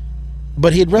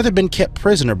 but he had rather been kept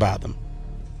prisoner by them,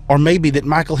 or maybe that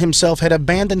Michael himself had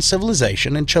abandoned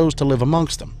civilization and chose to live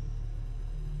amongst them.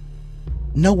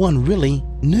 No one really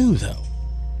knew, though.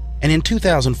 And in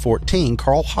 2014,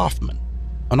 Carl Hoffman,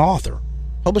 an author,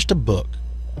 published a book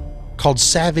called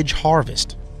Savage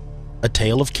Harvest, a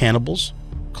tale of cannibals,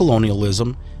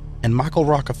 colonialism, and Michael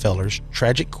Rockefeller's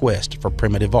tragic quest for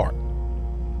primitive art.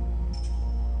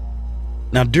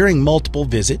 Now, during multiple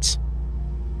visits,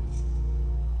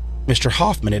 Mr.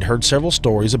 Hoffman had heard several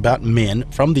stories about men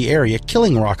from the area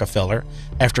killing Rockefeller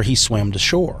after he swam to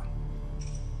shore.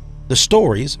 The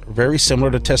stories are very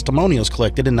similar to testimonials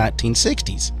collected in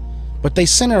 1960s, but they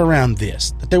center around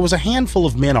this, that there was a handful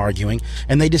of men arguing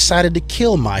and they decided to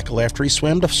kill Michael after he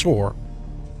swam to shore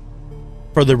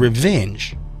for the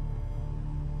revenge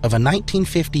of a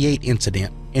 1958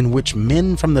 incident in which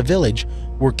men from the village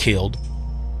were killed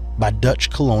by Dutch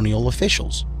colonial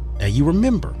officials. Now, you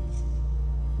remember,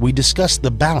 we discussed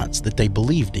the balance that they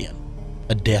believed in,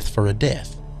 a death for a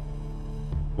death.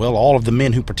 Well, all of the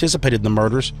men who participated in the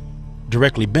murders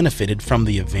directly benefited from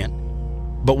the event,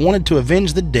 but wanted to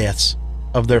avenge the deaths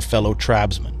of their fellow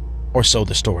tribesmen, or so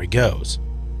the story goes.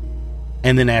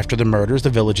 And then after the murders, the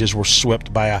villages were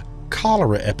swept by a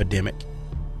cholera epidemic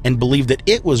and believed that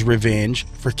it was revenge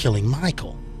for killing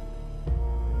Michael.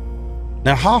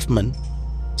 Now, Hoffman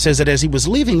says that as he was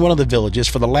leaving one of the villages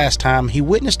for the last time, he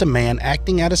witnessed a man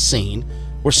acting out a scene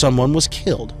where someone was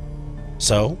killed.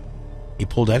 So he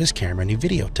pulled out his camera and he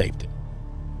videotaped it.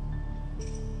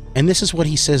 And this is what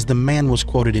he says the man was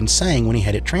quoted in saying when he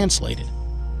had it translated.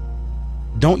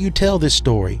 Don't you tell this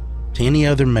story to any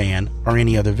other man or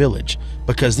any other village,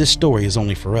 because this story is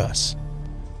only for us.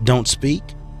 Don't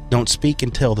speak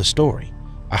and tell the story.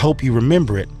 I hope you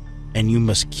remember it, and you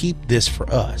must keep this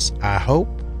for us. I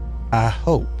hope.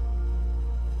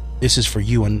 This is for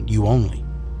you and you only.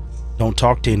 Don't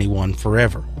talk to anyone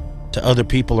forever, to other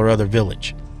people or other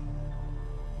village.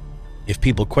 If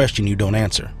people question you, don't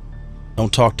answer.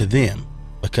 Don't talk to them,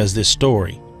 because this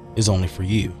story is only for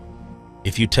you.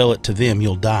 If you tell it to them,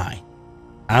 you'll die.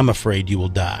 I'm afraid you will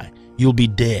die. You'll be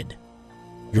dead.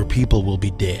 Your people will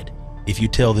be dead. If you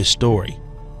tell this story,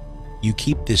 you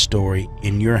keep this story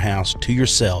in your house to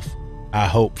yourself, I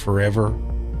hope forever.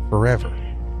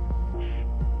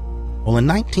 Well, in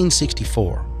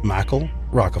 1964, Michael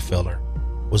Rockefeller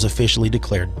was officially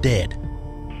declared dead.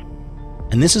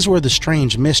 And this is where the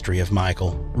strange mystery of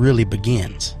Michael really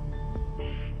begins.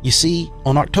 You see,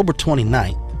 on October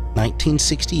 29th,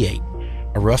 1968,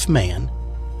 a rough man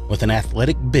with an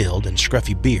athletic build and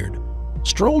scruffy beard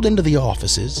strolled into the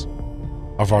offices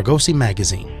of Argosy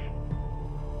magazine.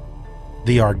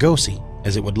 The Argosy,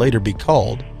 as it would later be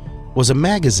called, was a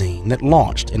magazine that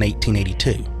launched in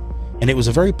 1882, and it was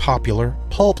a very popular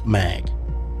pulp mag,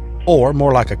 or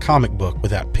more like a comic book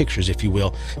without pictures, if you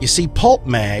will. You see, pulp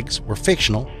mags were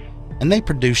fictional, and they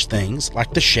produced things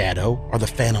like The Shadow or The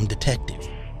Phantom Detective.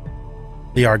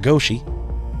 The Argosy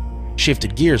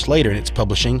shifted gears later in its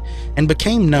publishing and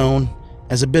became known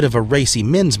as a bit of a racy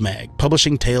men's mag,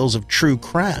 publishing tales of true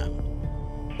crime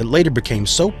that later became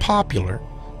so popular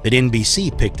that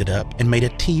NBC picked it up and made a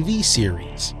TV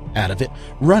series out of it,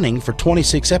 running for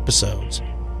 26 episodes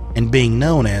and being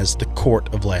known as the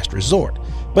Court of Last Resort.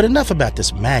 But enough about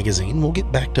this magazine, we'll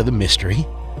get back to the mystery.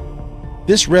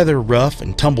 This rather rough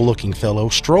and tumble-looking fellow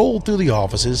strolled through the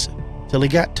offices till he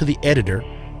got to the editor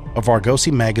of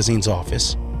Argosy magazine's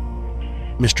office,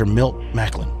 Mr. Milt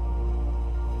Macklin.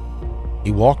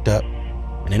 He walked up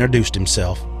and introduced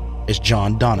himself as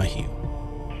John Donahue.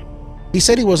 He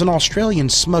said he was an Australian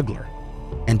smuggler,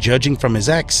 and judging from his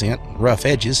accent and rough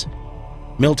edges,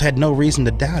 Milt had no reason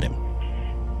to doubt him.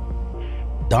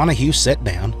 Donahue sat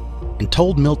down and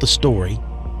told Milt a story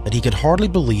that he could hardly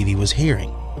believe he was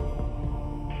hearing.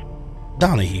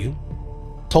 Donahue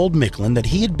told Macklin that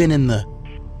he had been in the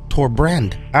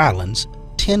Torbrand Islands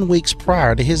 10 weeks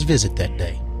prior to his visit that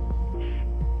day.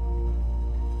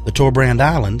 The Torbrand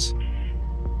Islands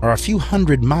are a few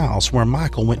hundred miles from where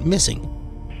Michael went missing.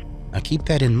 Now keep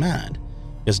that in mind,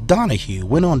 as Donahue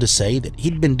went on to say that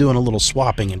he'd been doing a little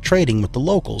swapping and trading with the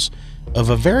locals of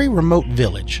a very remote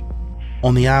village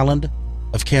on the island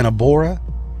of Cannabora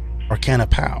or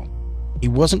Canapau. He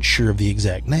wasn't sure of the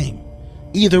exact name.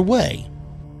 Either way,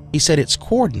 he said its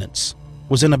coordinates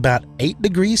was in about 8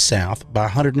 degrees south by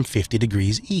 150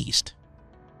 degrees east.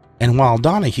 And while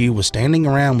Donahue was standing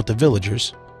around with the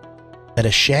villagers, that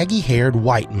a shaggy-haired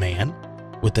white man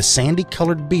with a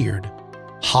sandy-colored beard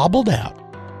hobbled out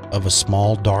of a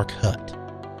small dark hut.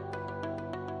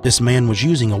 This man was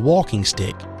using a walking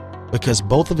stick because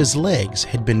both of his legs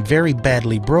had been very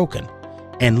badly broken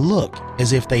and looked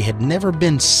as if they had never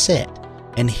been set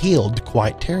and healed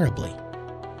quite terribly.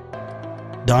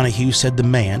 Donahue said the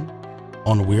man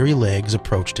on weary legs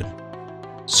approached him,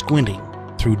 squinting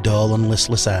through dull and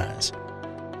listless eyes.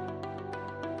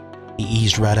 He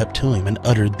eased right up to him and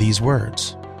uttered these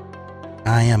words,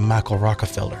 "I am Michael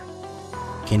Rockefeller.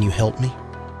 Can you help me?"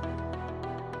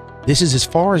 This is as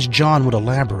far as John would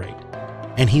elaborate,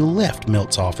 and he left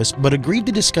Milt's office but agreed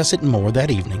to discuss it more that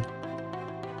evening.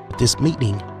 But this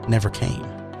meeting never came.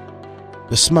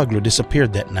 The smuggler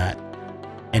disappeared that night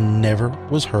and never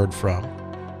was heard from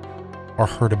or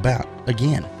heard about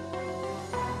again.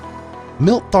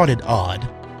 Milt thought it odd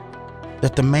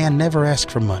that the man never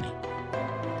asked for money,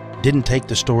 didn't take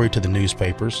the story to the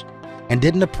newspapers, and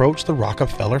didn't approach the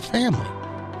Rockefeller family.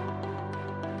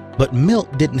 But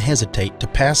Milt didn't hesitate to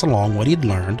pass along what he'd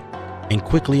learned and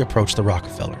quickly approached the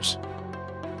Rockefellers.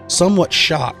 Somewhat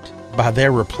shocked by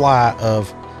their reply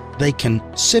of they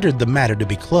considered the matter to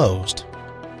be closed,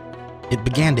 it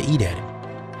began to eat at him,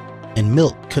 and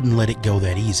Milt couldn't let it go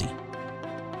that easy.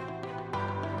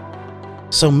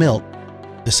 So Milt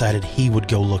decided he would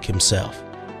go look himself,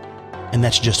 and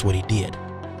that's just what he did.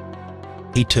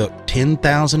 He took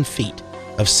 10,000 feet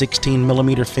of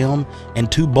 16mm film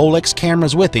and 2 Bolex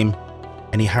cameras with him,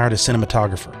 and he hired a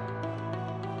cinematographer.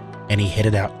 And he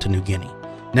headed out to New Guinea.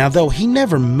 Now, though he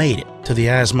never made it to the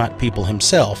Asmat people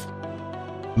himself,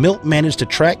 Milt managed to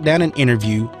track down and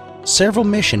interview several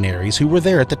missionaries who were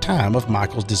there at the time of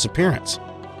Michael's disappearance.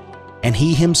 And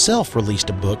he himself released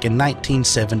a book in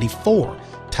 1974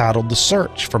 titled The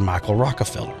Search for Michael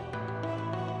Rockefeller.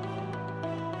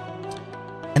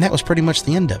 And that was pretty much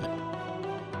the end of it.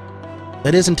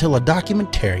 That is until a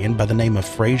documentarian by the name of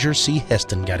Fraser C.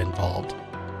 Heston got involved.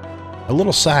 A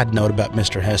little side note about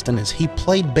Mr. Heston is he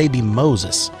played baby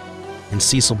Moses in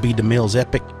Cecil B. DeMille's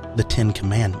epic The Ten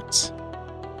Commandments.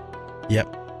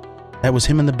 Yep, that was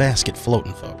him in the basket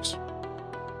floating, folks.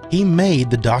 He made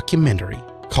the documentary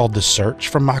called The Search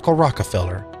for Michael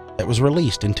Rockefeller that was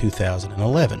released in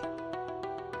 2011.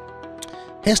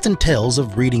 Heston tells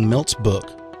of reading Milt's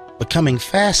book, becoming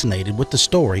fascinated with the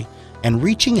story, and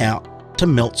reaching out to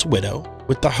Milt's widow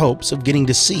with the hopes of getting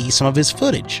to see some of his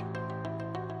footage.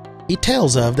 He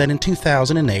tells of that in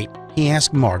 2008, he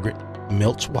asked Margaret,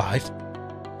 Milt's wife,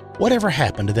 whatever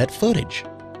happened to that footage.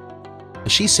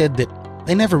 She said that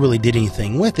they never really did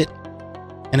anything with it,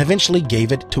 and eventually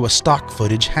gave it to a stock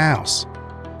footage house.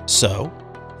 So,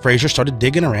 Fraser started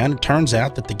digging around, and turns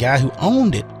out that the guy who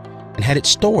owned it and had it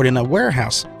stored in a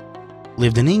warehouse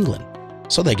lived in England.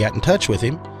 So they got in touch with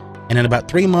him, and then about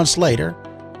 3 months later,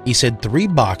 he said 3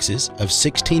 boxes of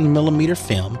 16mm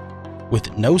film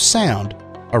with no sound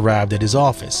arrived at his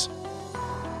office.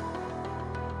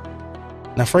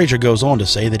 Now, Fraser goes on to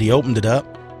say that he opened it up,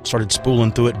 started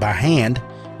spooling through it by hand,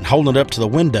 and holding it up to the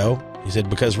window. He said,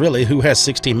 because really, who has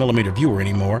 16mm viewer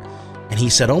anymore? And he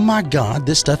said, oh my God,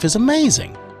 this stuff is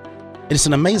amazing. It's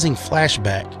an amazing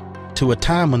flashback to a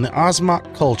time when the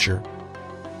Osmock culture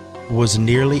was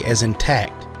nearly as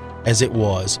intact as it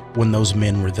was when those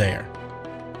men were there.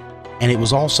 And it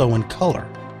was also in color.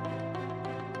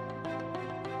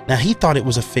 Now, he thought it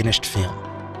was a finished film.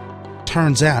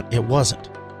 Turns out it wasn't.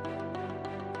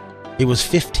 It was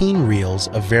 15 reels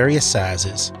of various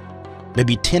sizes,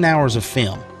 maybe 10 hours of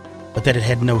film, but that it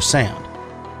had no sound.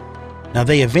 Now,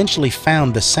 they eventually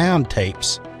found the sound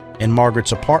tapes in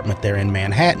Margaret's apartment there in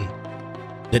Manhattan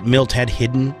that Milt had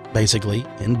hidden, basically,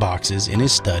 in boxes in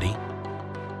his study.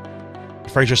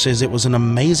 Fraser says it was an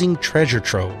amazing treasure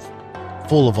trove,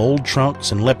 full of old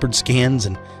trunks and leopard skins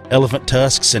and elephant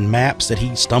tusks and maps that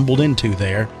he stumbled into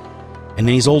there. And in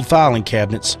these old filing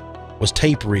cabinets was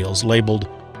tape reels labeled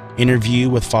Interview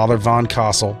with Father Von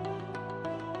Kossel.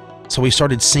 So he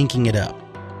started syncing it up.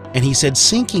 And he said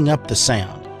syncing up the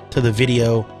sound to the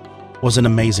video was an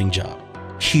amazing job.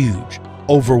 Huge,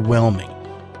 overwhelming.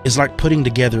 It's like putting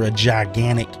together a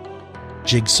gigantic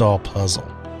jigsaw puzzle.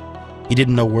 He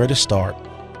didn't know where to start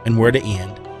and where to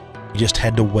end. He just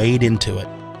had to wade into it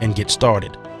and get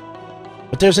started.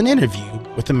 But there's an interview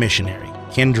with the missionary,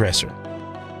 Ken Dresser.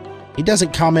 He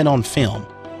doesn't comment on film,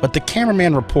 but the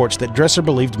cameraman reports that Dresser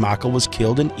believed Michael was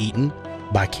killed and eaten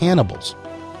by cannibals.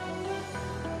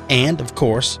 And, of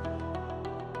course,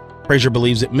 Fraser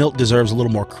believes that Milt deserves a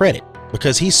little more credit,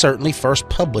 because he certainly first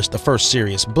published the first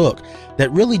serious book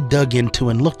that really dug into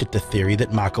and looked at the theory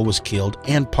that Michael was killed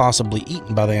and possibly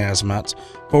eaten by the Asmots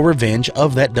for revenge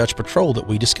of that Dutch patrol that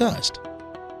we discussed.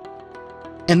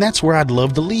 And that's where I'd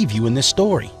love to leave you in this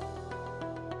story.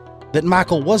 That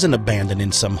Michael wasn't abandoned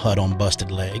in some hut on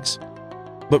busted legs,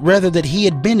 but rather that he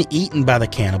had been eaten by the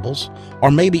cannibals,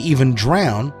 or maybe even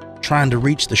drowned trying to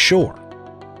reach the shore.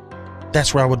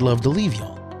 That's where I would love to leave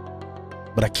y'all.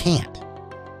 But I can't.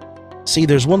 See,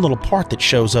 there's one little part that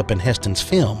shows up in Heston's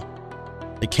film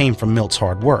that came from Milt's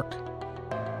hard work.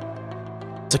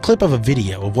 It's a clip of a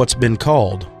video of what's been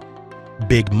called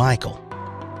Big Michael.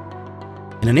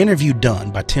 In an interview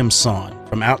done by Tim Son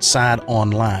from Outside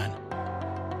Online,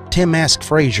 Tim asked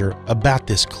Fraser about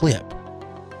this clip.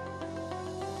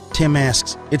 Tim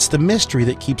asks, it's the mystery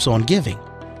that keeps on giving.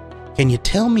 Can you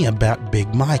tell me about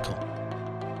Big Michael?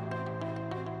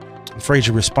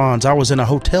 Fraser responds, I was in a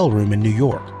hotel room in New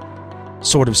York,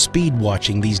 sort of speed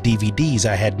watching these DVDs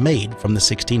I had made from the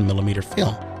 16mm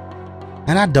film.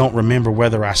 And I don't remember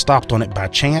whether I stopped on it by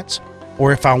chance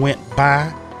or if I went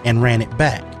by and ran it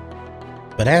back.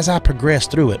 But as I progressed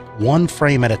through it, one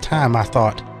frame at a time, I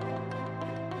thought,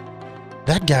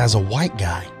 that guy's a white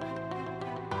guy.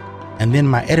 And then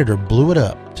my editor blew it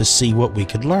up to see what we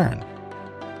could learn.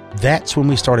 That's when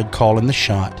we started calling the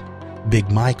shot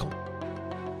Big Michael.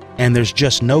 And there's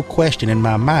just no question in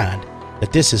my mind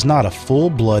that this is not a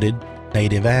full-blooded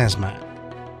native Asmite.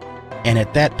 And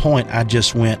at that point, I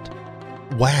just went,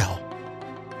 wow,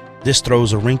 this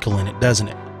throws a wrinkle in it, doesn't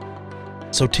it?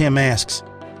 So Tim asks,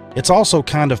 it's also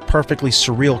kind of perfectly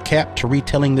surreal cap to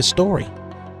retelling this story.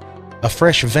 A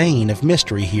fresh vein of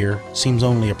mystery here seems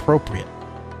only appropriate.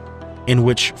 In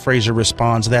which Fraser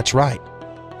responds, that's right.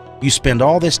 You spend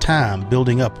all this time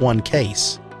building up one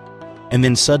case, and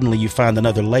then suddenly you find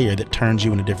another layer that turns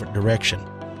you in a different direction.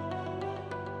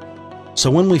 So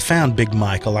when we found Big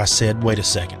Michael, I said, wait a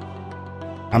second.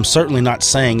 I'm certainly not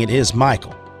saying it is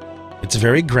Michael. It's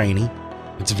very grainy,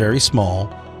 it's very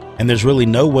small, and there's really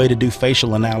no way to do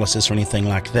facial analysis or anything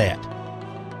like that.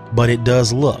 But it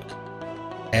does look,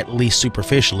 at least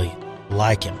superficially,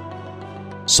 like him.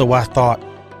 So I thought,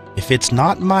 if it's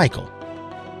not Michael,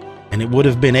 and it would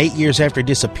have been 8 years after he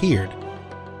disappeared,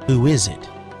 who is it?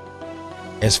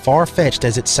 As far-fetched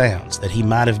as it sounds that he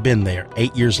might have been there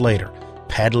 8 years later,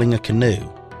 paddling a canoe,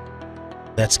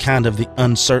 that's kind of the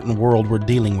uncertain world we're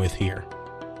dealing with here.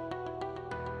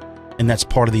 And that's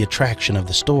part of the attraction of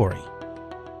the story.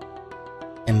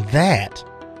 And that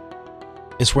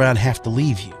is where I'd have to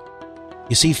leave you.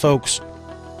 You see, folks,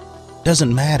 it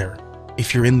doesn't matter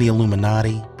if you're in the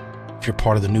Illuminati, if you're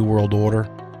part of the New World Order,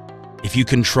 if you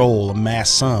control a mass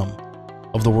sum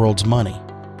of the world's money.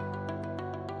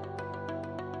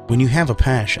 When you have a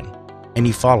passion, and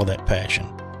you follow that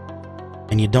passion,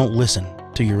 and you don't listen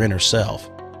to your inner self,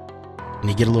 and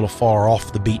you get a little far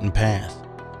off the beaten path,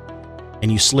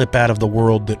 and you slip out of the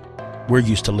world that we're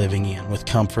used to living in with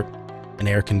comfort and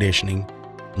air conditioning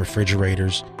and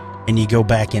refrigerators, and you go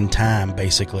back in time,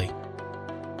 basically.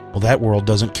 Well, that world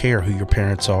doesn't care who your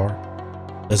parents are,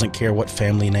 doesn't care what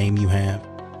family name you have,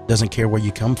 doesn't care where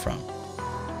you come from.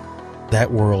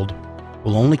 That world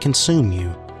will only consume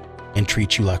you and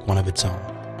treat you like one of its own.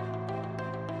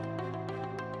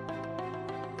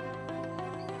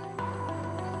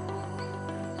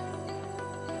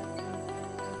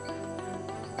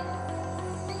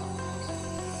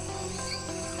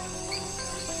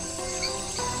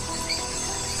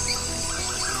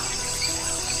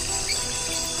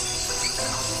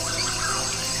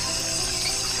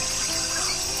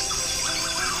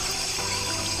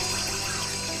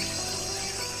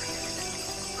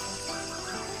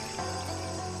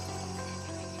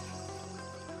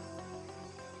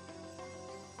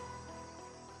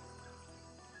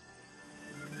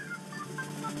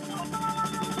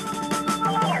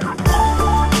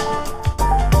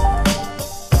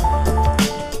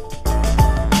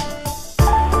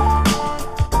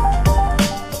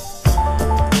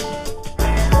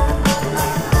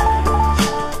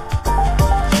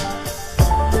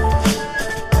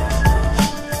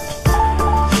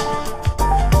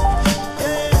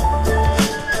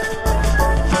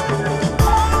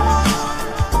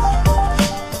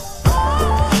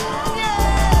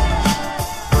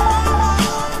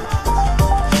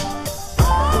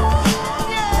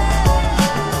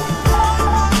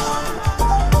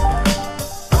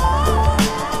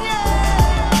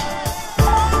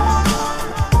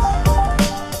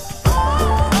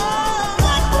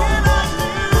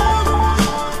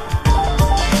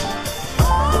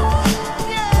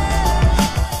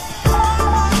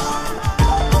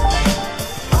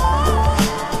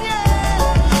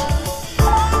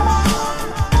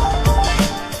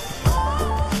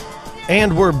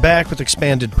 And we're back with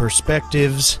Expanded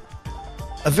Perspectives.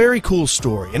 A very cool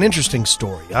story, an interesting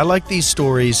story. I like these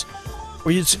stories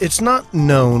where it's not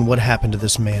known what happened to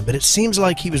this man, but it seems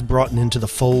like he was brought into the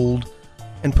fold,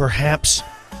 and perhaps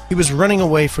he was running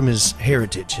away from his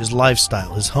heritage, his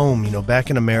lifestyle, his home,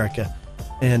 back in America,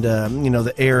 and,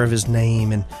 the air of his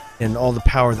name and all the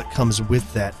power that comes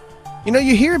with that.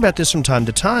 You hear about this from time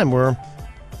to time where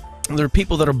there are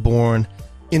people that are born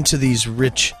into these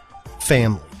rich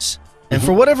families. And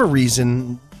for whatever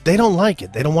reason, they don't like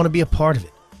it. They don't want to be a part of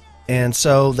it. And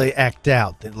so they act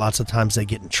out. Lots of times they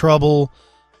get in trouble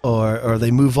or they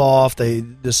move off. They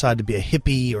decide to be a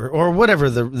hippie or whatever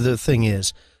the thing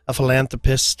is, a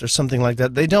philanthropist or something like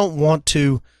that. They don't want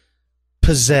to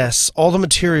possess all the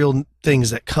material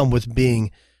things that come with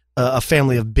being a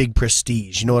family of big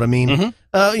prestige. You know what I mean?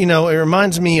 Mm-hmm. It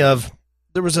reminds me of,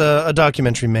 there was a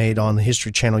documentary made on the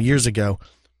History Channel years ago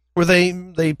where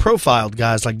they profiled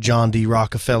guys like John D.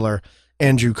 Rockefeller,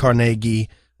 Andrew Carnegie,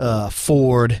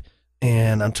 Ford,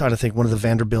 and I'm trying to think one of the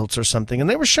Vanderbilts or something. And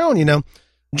they were showing,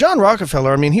 John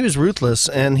Rockefeller, he was ruthless,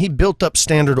 and he built up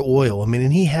Standard Oil.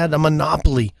 And he had a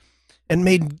monopoly and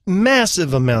made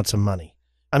massive amounts of money.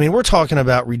 We're talking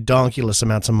about redonkulous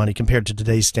amounts of money compared to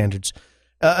today's standards.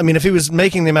 If he was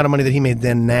making the amount of money that he made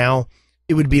then now,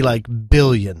 it would be like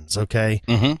billions, okay?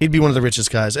 Mm-hmm. He'd be one of the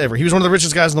richest guys ever. He was one of the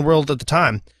richest guys in the world at the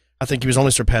time. I think he was only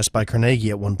surpassed by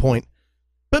Carnegie at one point.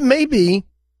 But maybe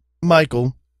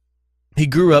Michael, he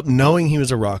grew up knowing he was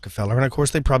a Rockefeller, and of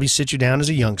course they probably sit you down as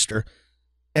a youngster,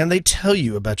 and they tell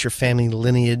you about your family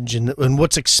lineage and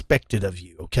what's expected of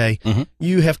you, okay? Mm-hmm.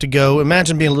 You have to go,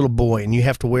 imagine being a little boy, and you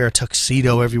have to wear a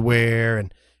tuxedo everywhere,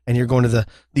 and you're going to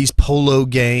these polo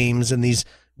games and these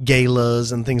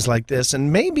galas and things like this,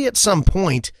 and maybe at some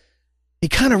point he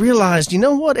kind of realized,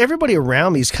 everybody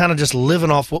around me is kind of just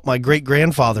living off what my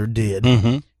great-grandfather did.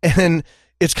 Mm-hmm. And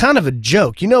it's kind of a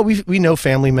joke. We know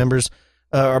family members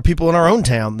or people in our own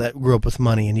town that grew up with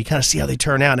money, and you kind of see how they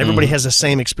turn out. And everybody has the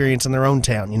same experience in their own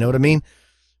town. You know what I mean?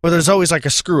 Where there's always like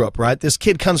a screw up, right? This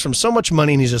kid comes from so much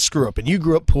money and he's a screw up, and you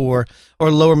grew up poor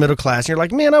or lower middle class, and you're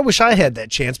like, man, I wish I had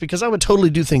that chance because I would totally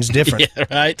do things different. Yeah,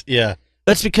 right? Yeah.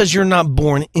 That's because you're not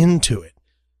born into it.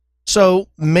 So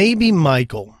maybe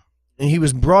Michael, he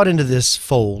was brought into this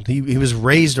fold. He was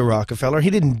raised a Rockefeller. He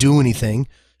didn't do anything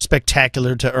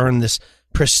spectacular to earn this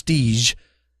prestige.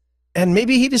 And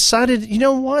maybe he decided, you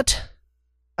know what?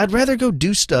 I'd rather go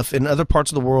do stuff in other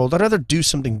parts of the world. I'd rather do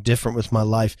something different with my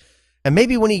life. And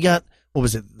maybe when he got, what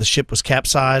was it? The ship was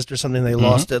capsized or something. They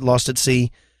lost at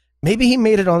sea. Maybe he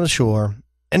made it on the shore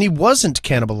and he wasn't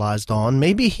cannibalized on.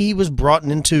 Maybe he was brought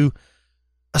into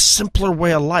a simpler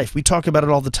way of life. We talk about it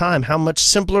all the time, how much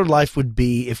simpler life would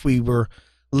be if we were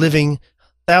living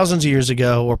thousands of years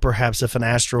ago, or perhaps if an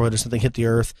asteroid or something hit the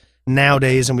Earth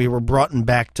nowadays and we were brought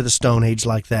back to the Stone Age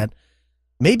like that.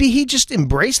 Maybe he just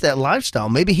embraced that lifestyle.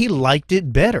 Maybe he liked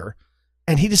it better.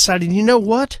 And he decided, you know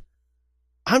what?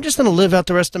 I'm just going to live out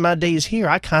the rest of my days here.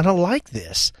 I kind of like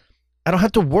this. I don't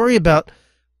have to worry about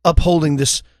upholding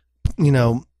this,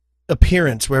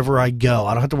 appearance wherever I go.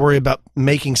 I don't have to worry about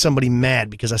making somebody mad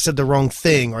because I said the wrong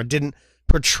thing or didn't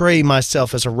portray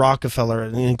myself as a Rockefeller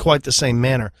in quite the same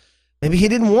manner. Maybe he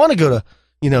didn't want to go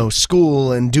to,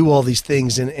 school and do all these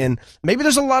things. And maybe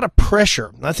there's a lot of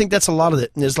pressure. I think that's a lot of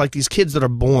it. There's like these kids that are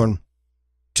born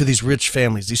to these rich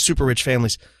families, these super rich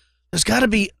families. There's got to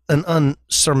be an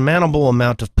unsurmountable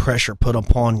amount of pressure put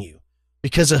upon you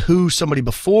because of who somebody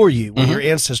before you, one of your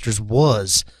ancestors,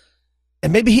 was.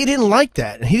 And maybe he didn't like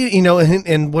that. And he didn't,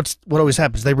 and what always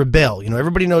happens? They rebel.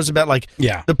 Everybody knows about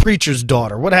the preacher's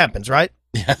daughter. What happens, right?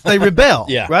 Yeah. They rebel,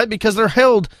 right? Because they're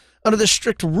held under this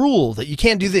strict rule that you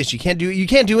can't do this, you can't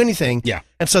do anything. Yeah.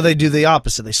 And so they do the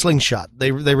opposite. They slingshot.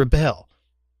 They rebel.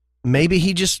 Maybe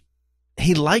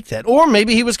he liked that, or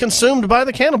maybe he was consumed by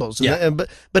the cannibals. Yeah.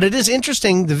 But it is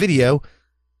interesting, the video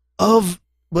of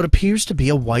what appears to be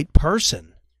a white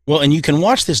person. Well, and you can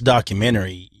watch this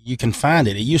documentary. You can find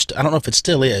it. It used to, I don't know if it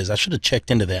still is. I should have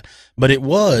checked into that, but it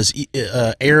was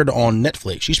aired on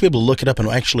Netflix. You should be able to look it up and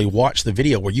actually watch the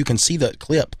video where you can see that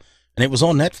clip. And it was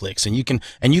on Netflix, and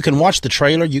you can watch the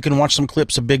trailer. You can watch some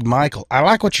clips of Big Michael. I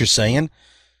like what you're saying.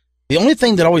 The only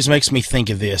thing that always makes me think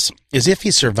of this is if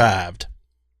he survived,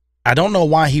 I don't know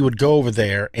why he would go over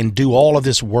there and do all of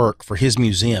this work for his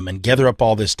museum and gather up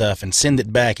all this stuff and send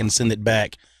it back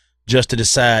just to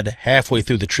decide halfway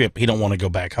through the trip he don't want to go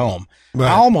back home.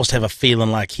 Right. I almost have a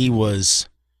feeling like he was,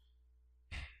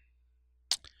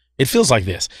 it feels like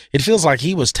this. It feels like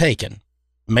he was taken.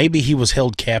 Maybe he was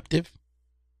held captive.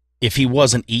 If he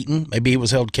wasn't eaten, maybe he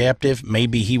was held captive.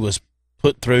 Maybe he was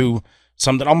put through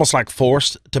something almost like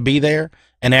forced to be there.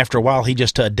 And after a while, he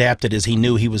just adapted as he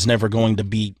knew he was never going to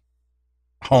be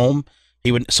home.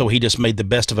 So he just made the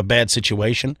best of a bad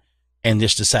situation and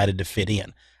just decided to fit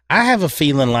in. I have a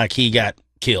feeling like he got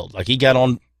killed, like he got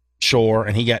on shore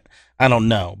and I don't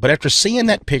know. But after seeing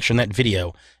that picture and that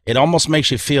video, it almost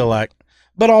makes you feel like,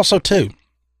 but also too,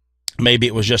 maybe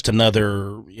it was just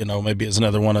another, maybe it was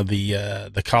another one of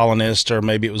the colonists, or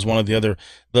maybe it was one of the other,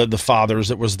 the fathers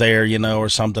that was there, or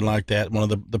something like that. One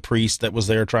of the priests that was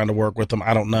there trying to work with them.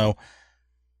 I don't know.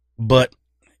 But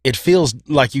it feels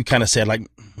like you kind of said, like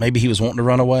maybe he was wanting to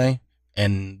run away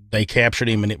and they captured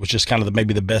him, and it was just kind of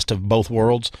maybe the best of both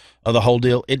worlds of the whole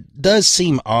deal. It does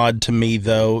seem odd to me,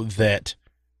 though, that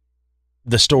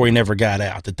the story never got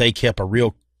out, that they kept a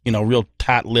real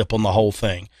tight lip on the whole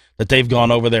thing, that they've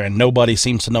gone over there and nobody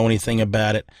seems to know anything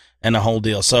about it and the whole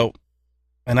deal. So,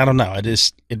 and I don't know,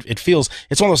 it feels,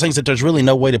 it's one of those things that there's really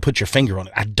no way to put your finger on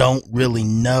it. I don't really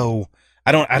know.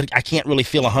 I can't really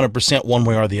feel 100% one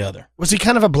way or the other. Was he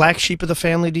kind of a black sheep of the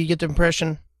family? Do you get the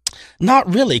impression?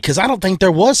 Not really, because I don't think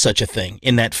there was such a thing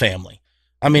in that family.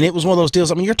 I mean, it was one of those deals.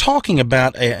 I mean, you're talking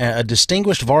about a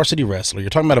distinguished varsity wrestler. You're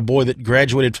talking about a boy that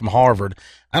graduated from Harvard.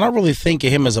 I don't really think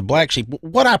of him as a black sheep.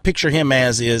 What I picture him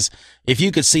as is, if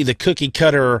you could see the cookie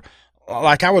cutter,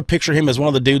 like I would picture him as one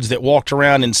of the dudes that walked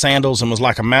around in sandals and was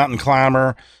like a mountain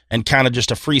climber and kind of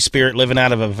just a free spirit living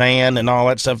out of a van and all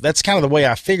that stuff. That's kind of the way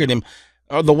I figured him,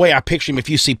 or the way I picture him if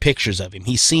you see pictures of him.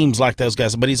 He seems like those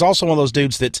guys, but he's also one of those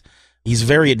dudes that he's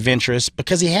very adventurous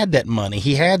because he had that money.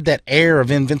 He had that air of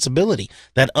invincibility,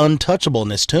 that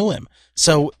untouchableness to him.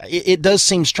 So it does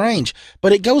seem strange,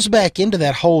 but it goes back into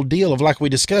that whole deal of, like we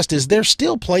discussed, is there's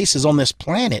still places on this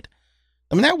planet.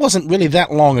 I mean, that wasn't really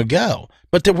that long ago,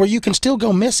 but where you can still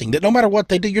go missing, that no matter what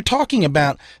they do, you're talking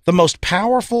about the most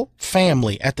powerful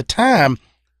family at the time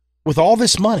with all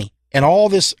this money and all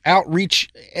this outreach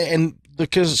and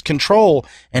because control,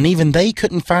 and even they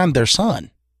couldn't find their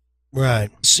son. Right.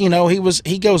 So,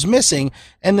 he goes missing,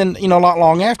 and then, not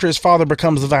long after, his father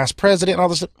becomes the vice president and all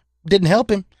this stuff. Didn't help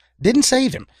him, didn't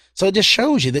save him. So it just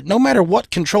shows you that no matter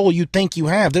what control you think you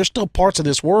have, there's still parts of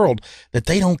this world that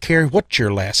they don't care what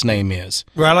your last name is.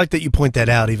 Well, I like that you point that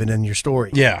out even in your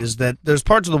story. Yeah. Is that there's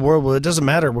parts of the world where it doesn't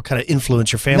matter what kind of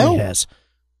influence your family has.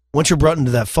 Once you're brought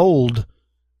into that fold,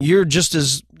 you're just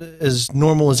as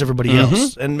normal as everybody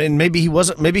else. And maybe he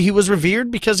wasn't. Maybe he was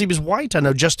revered because he was white. I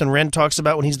know Justin Wren talks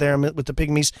about when he's there with the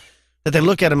Pygmies that they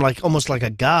look at him almost like a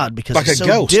god because like he's a so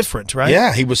ghost. different, right?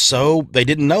 Yeah, he was so, they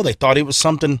didn't know. They thought he was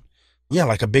something,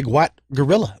 like a big white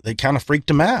gorilla. They kind of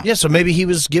freaked him out. Yeah, so maybe he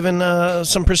was given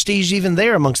some prestige even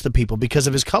there amongst the people because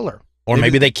of his color. Or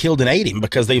maybe they killed and ate him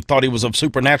because they thought he was of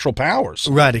supernatural powers.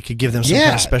 Right, it could give them some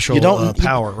kind of special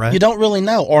power, right? You don't really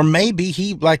know. Or maybe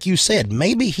he, like you said,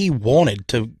 maybe he wanted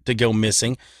to go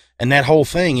missing. And that whole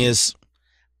thing is,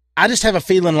 I just have a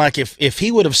feeling like if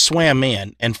he would have swam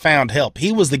in and found help,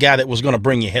 he was the guy that was going to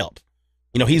bring you help.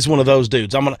 He's one of those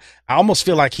dudes. I almost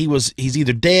feel like he's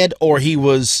either dead or he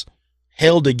was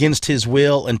held against his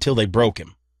will until they broke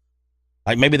him.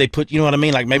 Like maybe they put, you know what I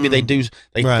mean? Like maybe they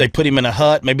put him in a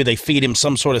hut. Maybe they feed him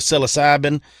some sort of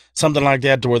psilocybin, something like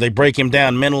that, to where they break him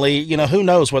down mentally. Who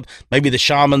knows what? Maybe the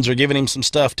shamans are giving him some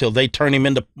stuff till they turn him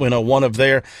into one of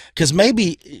their. Because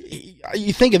maybe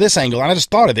you think of this angle, and I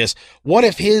just thought of this. What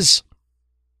if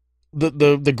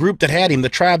the group that had him, the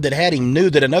tribe that had him, knew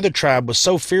that another tribe was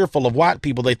so fearful of white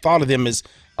people they thought of them as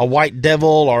a white devil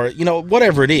or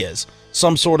whatever it is,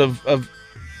 some sort of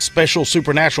special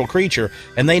supernatural creature,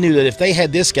 and they knew that if they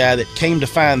had this guy that came to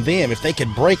find them, if they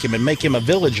could break him and make him a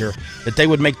villager, that they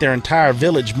would make their entire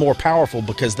village more powerful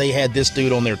because they had this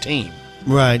dude on their team.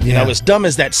 Right. As dumb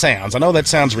as that sounds, I know that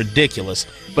sounds ridiculous,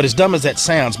 but as dumb as that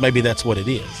sounds, maybe that's what it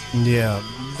is. Yeah.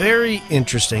 Very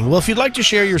interesting. Well, if you'd like to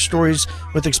share your stories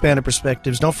with Expanded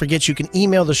Perspectives, don't forget you can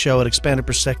email the show at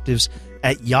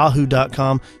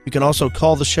expandedperspectives@yahoo.com. You can also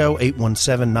call the show,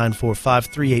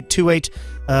 817-945-3828.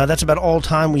 That's about all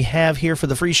time we have here for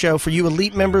the free show. For you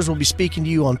elite members, we'll be speaking to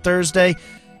you on Thursday.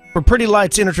 For Pretty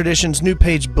Lights, Inner Traditions, New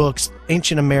Page Books,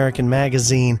 Ancient American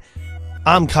Magazine,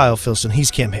 I'm Kyle Filson.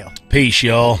 He's Kim Hale. Peace,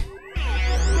 y'all.